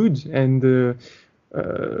played good. And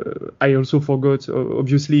I also forgot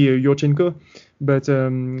obviously Yurchenko, but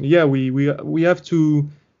yeah, we have to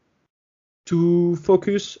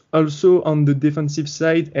focus also on the defensive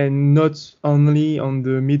side and not only on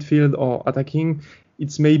the midfield or attacking.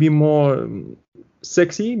 It's maybe more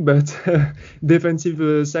sexy, but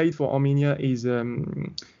defensive side for Armenia is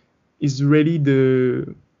really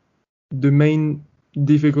the main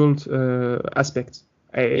difficult aspect.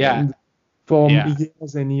 And for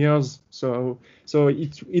years and years. So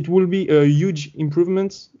it will be a huge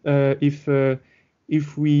improvement if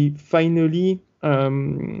we finally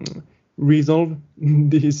resolve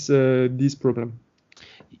this problem.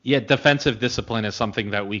 Yeah, defensive discipline is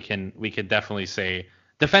something that we can definitely say.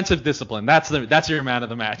 Defensive discipline. That's your man of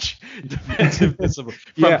the match. Defensive discipline.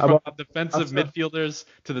 From defensive midfielders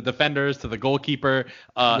to the defenders to the goalkeeper.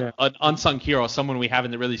 An unsung hero, someone we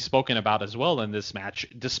haven't really spoken about as well in this match,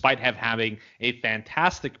 despite having a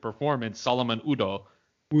fantastic performance. Solomon Udo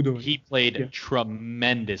Udo. He played Yeah.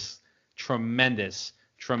 tremendous.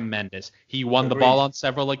 He won the Agreed. ball on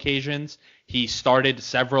several occasions. He started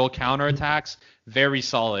several counterattacks. Very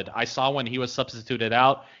solid. I saw when he was substituted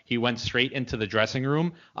out, he went straight into the dressing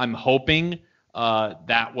room. I'm hoping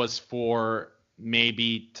that was for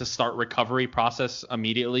maybe to start recovery process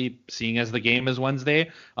immediately, seeing as the game is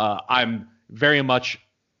Wednesday. I'm very much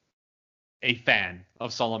a fan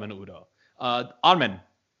of Solomon Udo. Armin,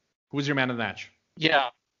 who was your man of the match? Yeah.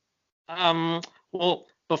 Well,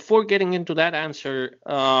 before getting into that answer,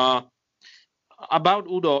 about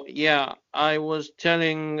Udo, yeah, I was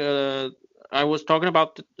talking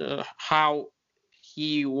about how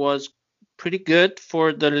he was pretty good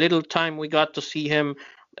for the little time we got to see him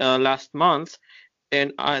last month,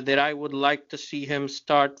 and that I would like to see him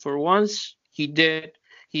start for once. He did,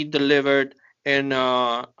 he delivered, and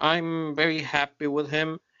I'm very happy with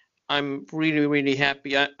him. I'm really, really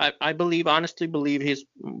happy. I believe, honestly believe he's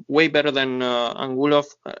way better than Angulo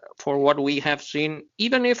for what we have seen.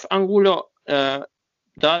 Even if Angulo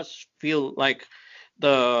does feel like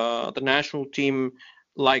the national team,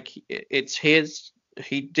 like it's his.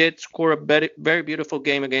 He did score a very, very beautiful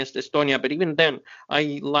game against Estonia, but even then,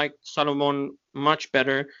 I liked Salomon much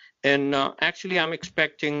better. And actually, I'm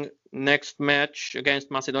expecting next match against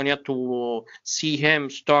Macedonia to see him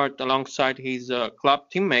start alongside his club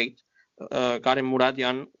teammate, Karim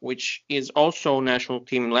Muradian, which is also national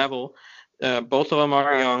team level. Both of them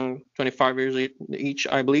are young, 25 years each,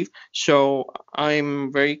 I believe. So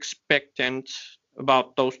I'm very expectant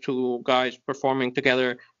about those two guys performing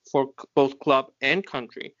together for both club and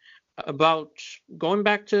country. About going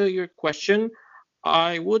back to your question,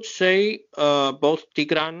 I would say both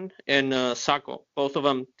Tigran and Sako, both of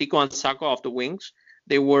them, Tico and Sako off the wings,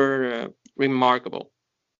 they were remarkable.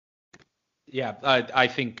 Yeah, I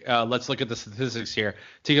think let's look at the statistics here.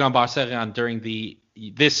 Tigran Barcegan during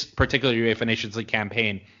this particular UEFA Nations League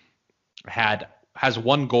campaign has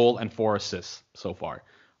 1 goal and 4 assists so far.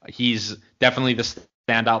 He's definitely the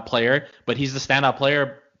standout player, but he's the standout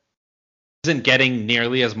player isn't getting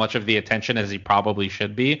nearly as much of the attention as he probably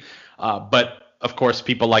should be. But of course,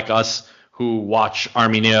 people like us who watch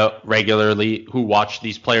Armenia regularly, who watch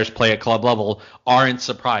these players play at club level, aren't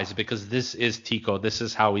surprised because this is Tico. This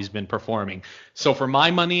is how he's been performing. So for my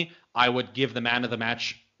money, I would give the man of the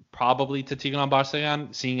match probably to Tigran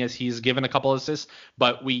Barcegan, seeing as he's given a couple assists.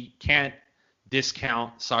 But we can't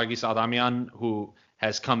discount Sargis Adamian, who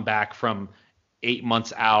has come back from 8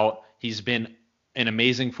 months out. He's been in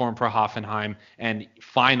amazing form for Hoffenheim, and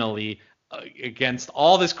finally, against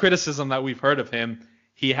all this criticism that we've heard of him,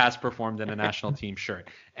 he has performed in a national team shirt.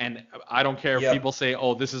 And I don't care if people say,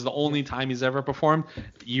 oh, this is the only time he's ever performed.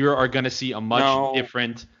 You are going to see a much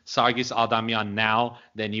different Sargis Adamian now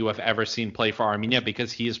than you have ever seen play for Armenia,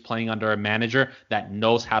 because he is playing under a manager that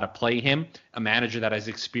knows how to play him, a manager that has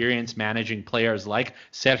experience managing players like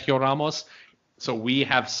Sergio Ramos. So we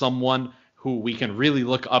have someone who we can really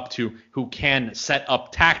look up to, who can set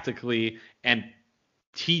up tactically and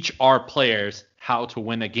teach our players how to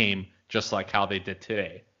win a game, just like how they did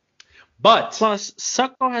today. But plus,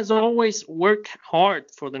 Sako has always worked hard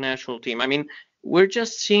for the national team. I mean, we're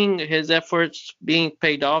just seeing his efforts being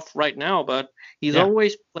paid off right now, but he's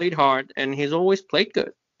always played hard and he's always played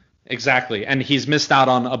good. Exactly. And he's missed out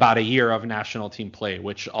on about a year of national team play,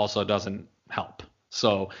 which also doesn't help.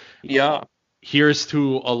 So here's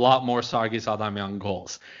to a lot more Sargis Adamian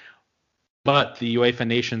goals. But the UEFA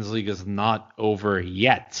Nations League is not over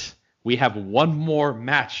yet. We have one more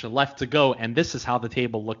match left to go, and this is how the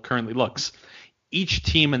table currently looks. Each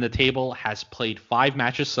team in the table has played 5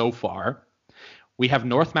 matches so far. We have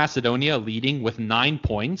North Macedonia leading with 9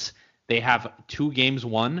 points. They have 2 games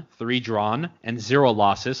won, 3 drawn, and 0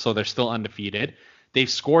 losses, so they're still undefeated. They've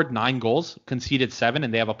scored 9 goals, conceded 7,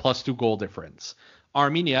 and they have a +2 goal difference.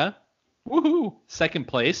 Armenia, woohoo, second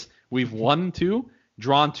place. We've won 2,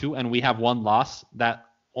 drawn 2, and we have 1 loss. That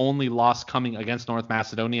only loss coming against North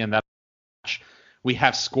Macedonia in that match. We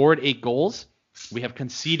have scored 8 goals. We have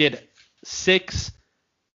conceded 6,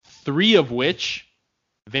 3 of which,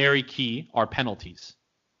 very key, are penalties.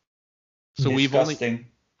 So Disgusting.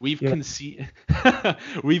 we've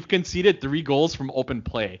conceded 3 goals from open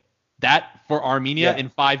play. That for Armenia in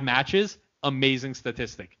 5 matches, amazing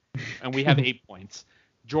statistic. And we have 8 points.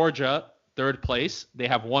 Georgia, third place. They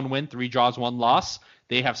have 1 win, 3 draws, 1 loss.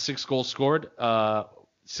 They have 6 goals scored,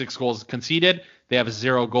 6 goals conceded. They have a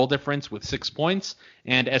 0 goal difference with 6 points.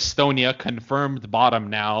 And Estonia confirmed bottom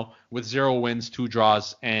now with 0 wins, 2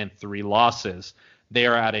 draws, and 3 losses. They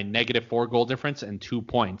are at a -4 goal difference and 2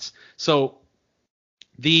 points. So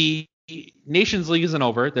the Nations League isn't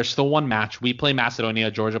over. There's still one match. We play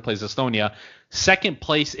Macedonia. Georgia plays Estonia. Second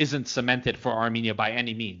place isn't cemented for Armenia by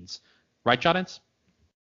any means. Right, Jadens?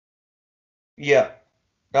 Yeah.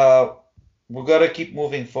 We gotta keep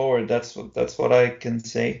moving forward. That's what I can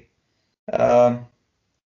say.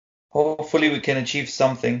 Hopefully we can achieve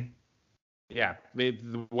something. Yeah,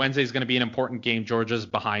 Wednesday is going to be an important game. Georgia's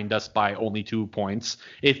behind us by only 2 points.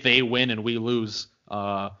 If they win and we lose,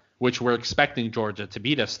 which we're expecting Georgia to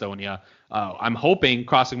beat Estonia, I'm hoping,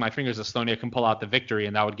 crossing my fingers, Estonia can pull out the victory,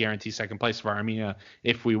 and that would guarantee second place for Armenia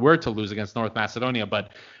if we were to lose against North Macedonia.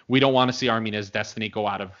 But we don't want to see Armenia's destiny go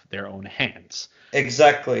out of their own hands.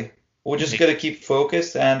 Exactly. We're just gonna keep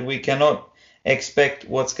focused, and we cannot expect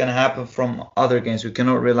what's gonna happen from other games. We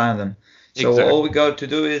cannot rely on them. So Exactly. all we got to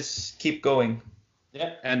do is keep going.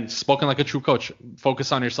 Yeah, and spoken like a true coach.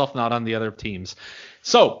 Focus on yourself, not on the other teams.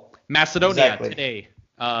 So Macedonia today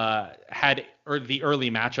had the early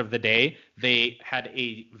match of the day. They had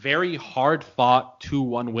a very hard-fought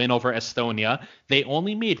 2-1 win over Estonia. They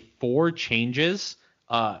only made 4 changes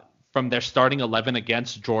from their starting 11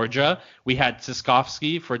 against Georgia. We had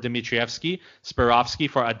Tsiskovsky for Dmitrievsky, Spirovsky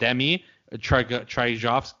for Ademi,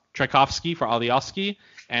 Tchaikovsky for Alioski,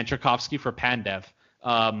 and Tchaikovsky for Pandev.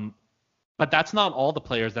 But that's not all the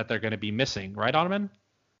players that they're going to be missing, right, Ottoman?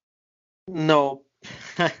 No.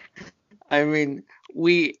 I mean,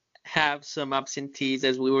 we have some absentees,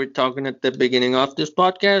 as we were talking at the beginning of this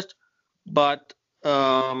podcast, but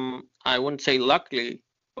I wouldn't say luckily,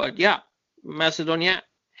 but yeah, Macedonia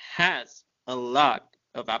has a lot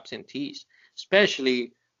of absentees,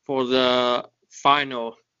 especially for the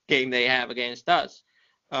final game they have against us.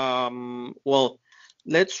 Well,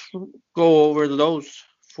 let's go over those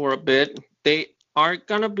for a bit. They are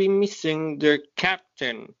going to be missing their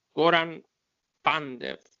captain, Goran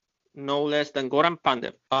Pandev, no less than Goran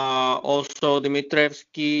Pandev. Also,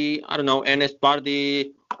 Dmitrievsky, I don't know, Enes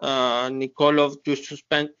Bardi, Nikolov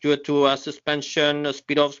due to a suspension,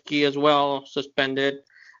 Spirovsky as well, suspended.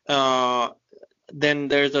 Then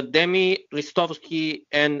there's a Demi, Ristovsky,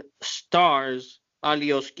 and Stars,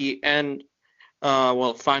 Alioski, and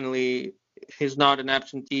well, finally, he's not an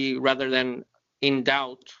absentee rather than in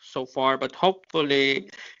doubt so far, but hopefully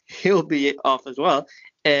he'll be off as well.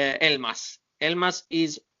 Elmas. Elmas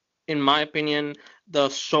is, in my opinion, the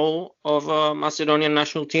soul of a Macedonian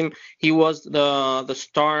national team. He was the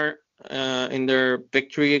star in their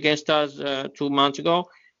victory against us 2 months ago,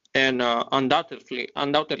 and undoubtedly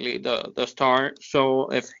the star. So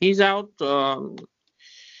if he's out,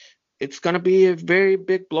 it's gonna be a very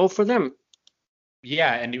big blow for them.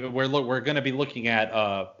 Yeah, and we're going to be looking at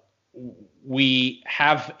we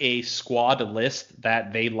have a squad list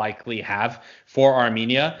that they likely have for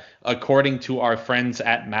Armenia. According to our friends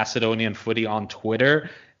at Macedonian Footy on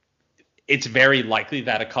Twitter, it's very likely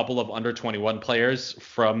that a couple of under 21 players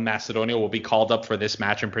from Macedonia will be called up for this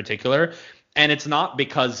match in particular. And it's not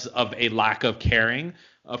because of a lack of caring.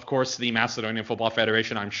 Of course, the Macedonian Football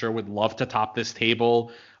Federation, I'm sure, would love to top this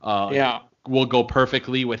table. Will go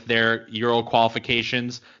perfectly with their Euro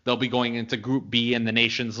qualifications. They'll be going into Group B in the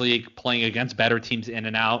Nations League, playing against better teams in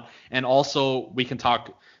and out. And also, we can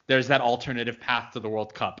talk, there's that alternative path to the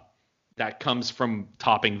World Cup that comes from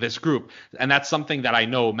topping this group. And that's something that I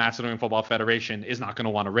know Macedonian Football Federation is not going to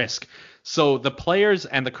want to risk. So the players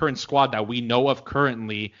and the current squad that we know of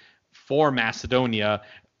currently for Macedonia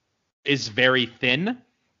is very thin.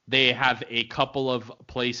 They have a couple of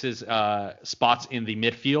places, spots in the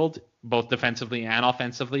midfield, both defensively and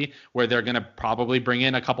offensively, where they're going to probably bring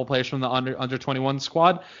in a couple players from the under 21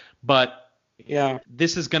 squad. But yeah,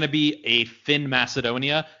 this is going to be a thin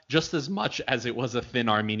Macedonia just as much as it was a thin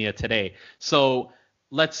Armenia today. So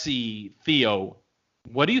let's see, Theo,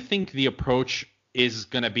 what do you think the approach is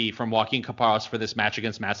going to be from Joaquin Caparros for this match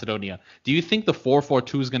against Macedonia? Do you think the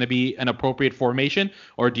 4-4-2 is going to be an appropriate formation,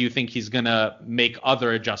 or do you think he's going to make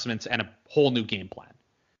other adjustments and a whole new game plan?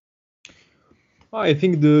 I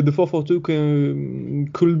think the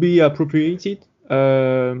 4-4-2 could be appropriated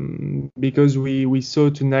because we saw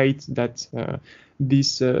tonight that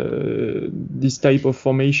this type of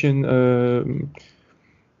formation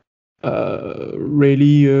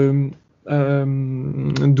really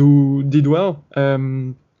did well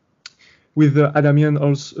with Adamian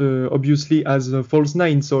also obviously as a false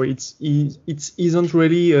nine, so it isn't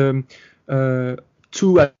really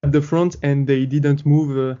two at the front and they didn't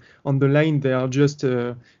move on the line. They are just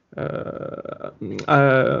by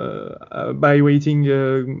waiting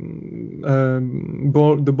the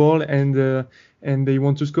ball and they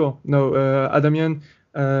want to score. No, Adamian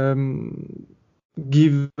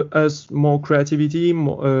give us more creativity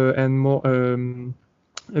and more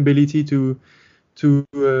ability to to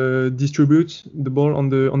distribute the ball on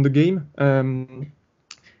the game,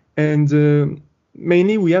 and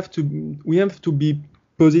mainly we have to be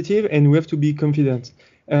positive and we have to be confident.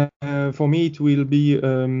 For me, it will be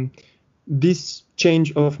this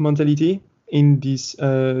change of mentality in this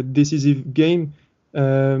decisive game,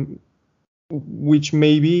 which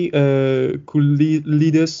maybe could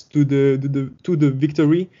lead us to the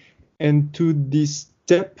victory and to this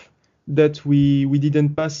step that we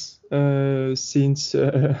didn't pass since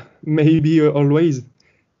maybe always.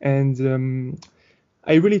 And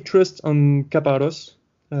I really trust on Caparros.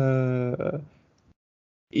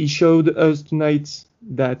 He showed us tonight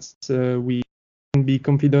that we can be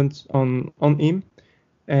confident on him,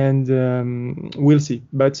 and we'll see.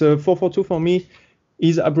 But 4-4-2 for me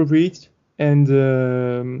is appropriate, and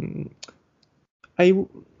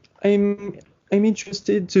I'm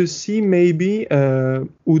interested to see maybe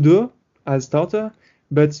Udo as starter,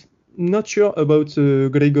 but not sure about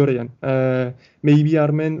Gregorian. Maybe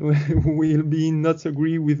Armen will be not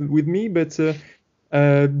agree with me, but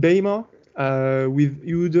Beimar with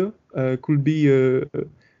Udo could be a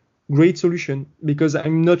great solution, because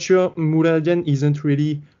I'm not sure Muradian isn't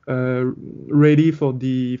really ready for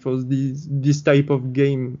this type of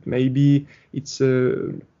game. Maybe it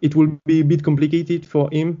will be a bit complicated for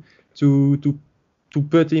him to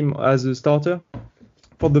put him as a starter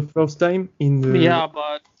for the first time in the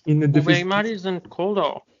but in the Beimar isn't cold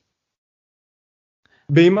though.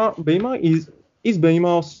 Beimar is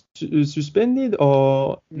Beimar suspended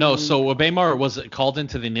or No, so Weimar was called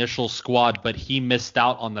into the initial squad, but he missed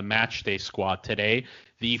out on the match day squad today.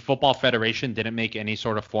 The Football Federation didn't make any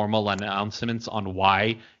sort of formal announcements on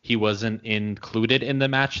why he wasn't included in the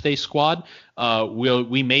match day squad.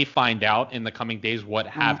 We may find out in the coming days what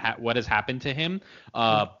has happened to him.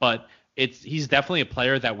 But he's definitely a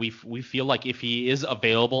player that we feel like if he is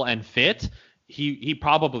available and fit, he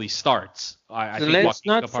probably starts. I think Let's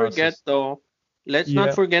not forget though. Let's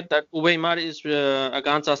not forget that Weimar is a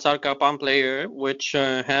Gansa Sarkapan player, which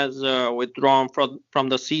has withdrawn from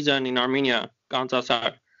the season in Armenia, Gansa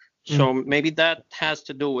Sar. So maybe that has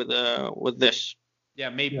to do with this. Yeah,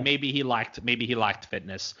 maybe he lacked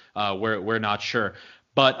fitness. We're not sure.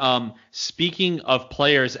 But speaking of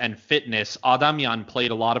players and fitness, Adamian played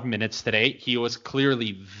a lot of minutes today. He was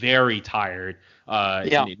clearly very tired.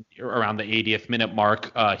 Around the 80th minute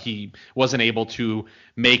mark, he wasn't able to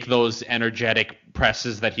make those energetic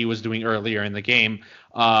presses that he was doing earlier in the game.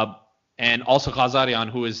 And also Khazarian,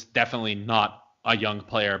 who is definitely not a young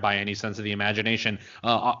player by any sense of the imagination.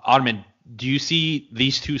 Armin, do you see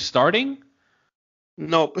these two starting?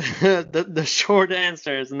 No, the short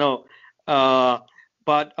answer is no.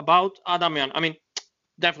 But about Adamian, I mean,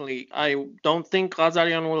 definitely, I don't think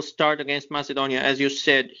Khazarian will start against Macedonia. As you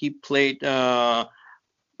said, he played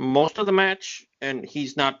most of the match, and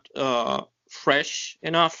he's not fresh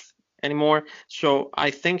enough anymore. So I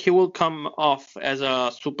think he will come off as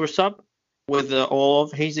a super sub with all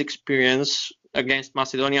of his experience against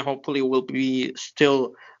Macedonia. Hopefully, will be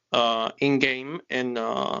still in game and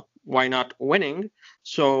why not winning.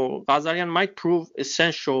 So Khazarian might prove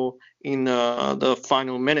essential in the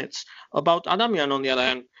final minutes. About Adamian, on the other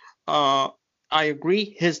hand, I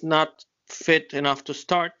agree he's not fit enough to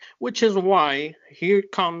start, which is why here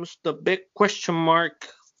comes the big question mark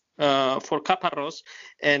for Caparros,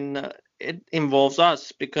 and it involves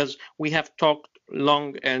us because we have talked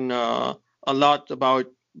long and a lot about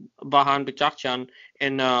Vahan Bichakchian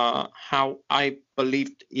and how I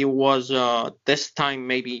believed it was this time,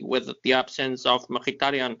 maybe with the absence of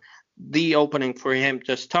Mkhitaryan, the opening for him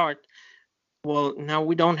to start. Well, now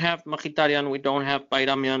we don't have Mkhitaryan, we don't have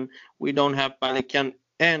Bayramian, we don't have Balikian,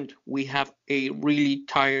 and we have a really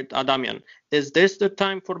tired Adamian. Is this the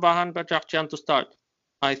time for Vahan Bichakchian to start?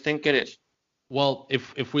 I think it is. Well,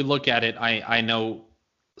 if we look at it, I know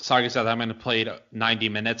Sargis Adamian played 90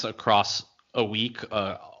 minutes across a week,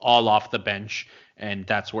 all off the bench, and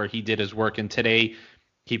that's where he did his work. And today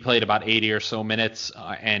he played about 80 or so minutes,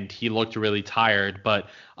 and he looked really tired. But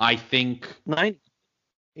I think 90.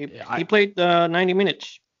 He played 90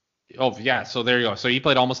 minutes. Oh yeah, so there you go. So he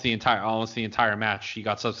played almost the entire match. He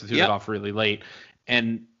got substituted off really late,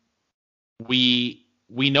 and we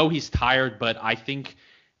know he's tired. But I think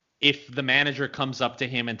if the manager comes up to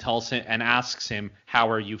him and tells him and asks him, "How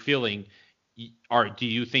are you feeling?" or "Do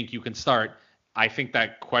you think you can start?" I think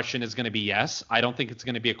that question is going to be yes. I don't think it's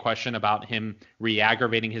going to be a question about him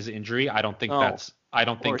re-aggravating his injury. I don't think that's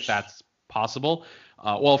possible.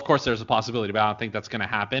 Well, of course there's a possibility, but I don't think that's going to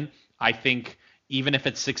happen. I think even if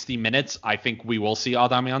it's 60 minutes, I think we will see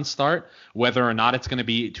Adamian start. Whether or not it's going to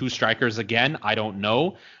be two strikers again, I don't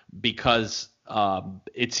know, because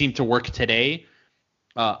it seemed to work today.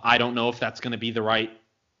 I don't know if that's going to be the right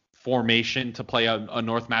formation to play a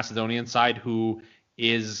North Macedonian side who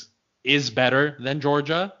is better than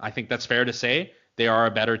Georgia. I think that's fair to say. They are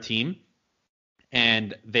a better team,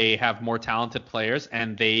 and they have more talented players,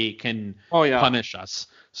 and they can punish us.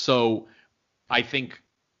 So I think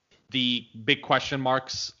the big question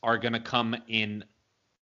marks are going to come in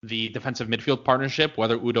the defensive midfield partnership,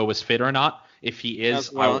 whether Udo is fit or not. If he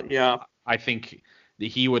is, I think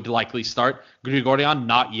he would likely start. Grigorian,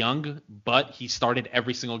 not young, but he started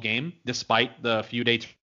every single game despite the few day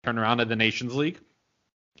turnaround of the Nations League.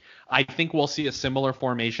 I think we'll see a similar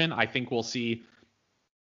formation. I think we'll see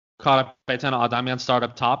Karapet and Adamian start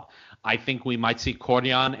up top. I think we might see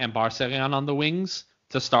Koryan and Barserian on the wings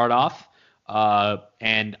to start off.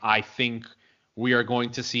 And I think we are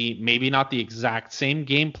going to see maybe not the exact same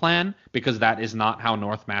game plan because that is not how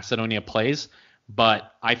North Macedonia plays.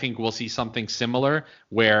 But I think we'll see something similar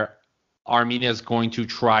where Armenia is going to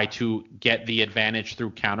try to get the advantage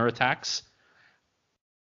through counterattacks.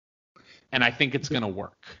 And I think it's going to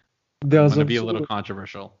work. It's going to be a little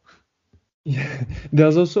controversial. Yeah,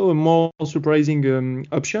 there's also a more surprising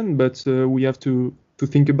option, but we have to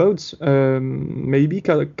think about. Maybe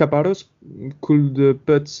Kaparos could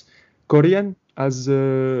put Korean as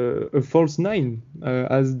a false nine,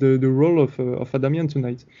 as the role of Adamian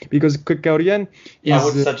tonight, because Korean is. I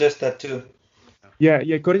would suggest that too.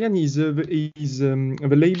 Yeah, Korean is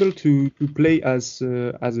available to play as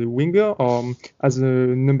a winger or as a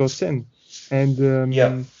number 10,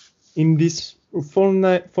 and in this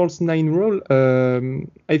false nine role,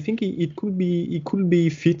 I think it could be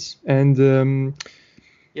fit, and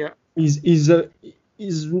is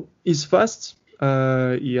fast.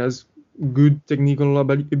 He has good technical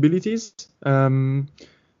abilities.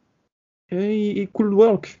 It could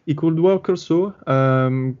work. It could work also.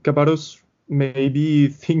 Kaparos maybe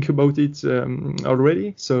think about it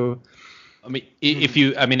already. So. I mean, if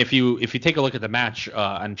you take a look at the match,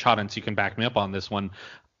 and Chadens, you can back me up on this one.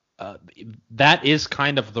 That is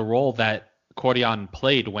kind of the role that Koryan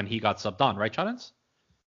played when he got subbed on, right, Chadens?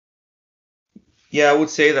 Yeah, I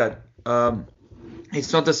would say that.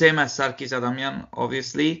 It's not the same as Sarkis Adamian,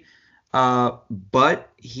 obviously,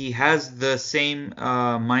 but he has the same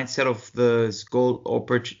mindset of the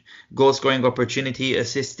goal scoring opportunity,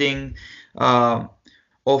 assisting,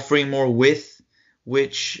 offering more width,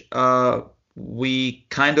 which we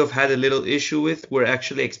kind of had a little issue with. We're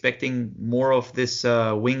actually expecting more of this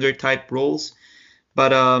winger type roles,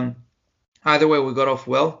 but either way we got off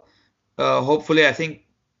well. Hopefully, I think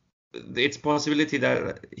it's a possibility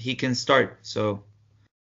that he can start. So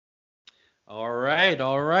all right.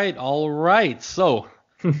 So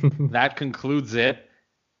that concludes it.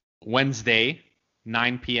 Wednesday,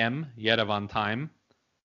 9 p.m. Yerevan time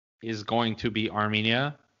is going to be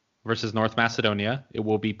Armenia versus North Macedonia. It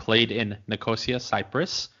will be played in Nicosia,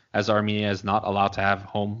 Cyprus, as Armenia is not allowed to have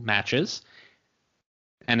home matches.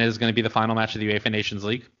 And it is going to be the final match of the UEFA Nations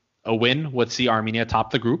League. A win would see Armenia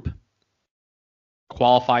top the group,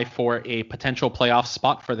 qualify for a potential playoff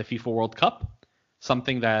spot for the FIFA World Cup,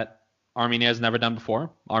 something that Armenia has never done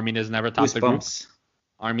before. Armenia has never topped the group.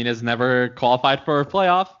 Armenia has never qualified for a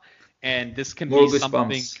playoff, and this can be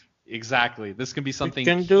something. Exactly, this can be something. We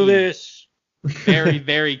can do this. Very,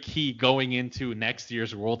 very key going into next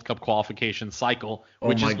year's World Cup qualification cycle,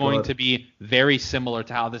 which is going to be very similar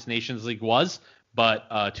to how this Nations League was, but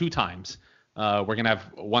 2 times. We're going to have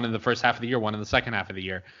one in the first half of the year, one in the second half of the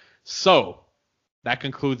year. So that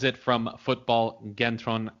concludes it from Football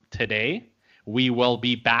Gentron today. We will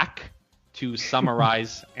be back to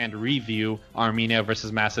summarize and review Armenia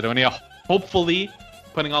versus Macedonia, hopefully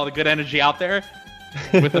putting all the good energy out there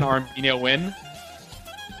with an Armenia win.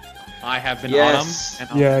 I have been Adam,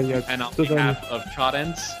 and on behalf of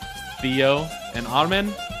Chadens, Theo, and Armen,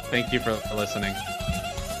 thank you for listening.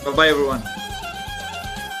 Bye-bye, everyone.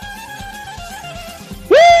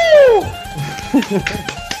 Woo!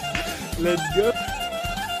 Let's go.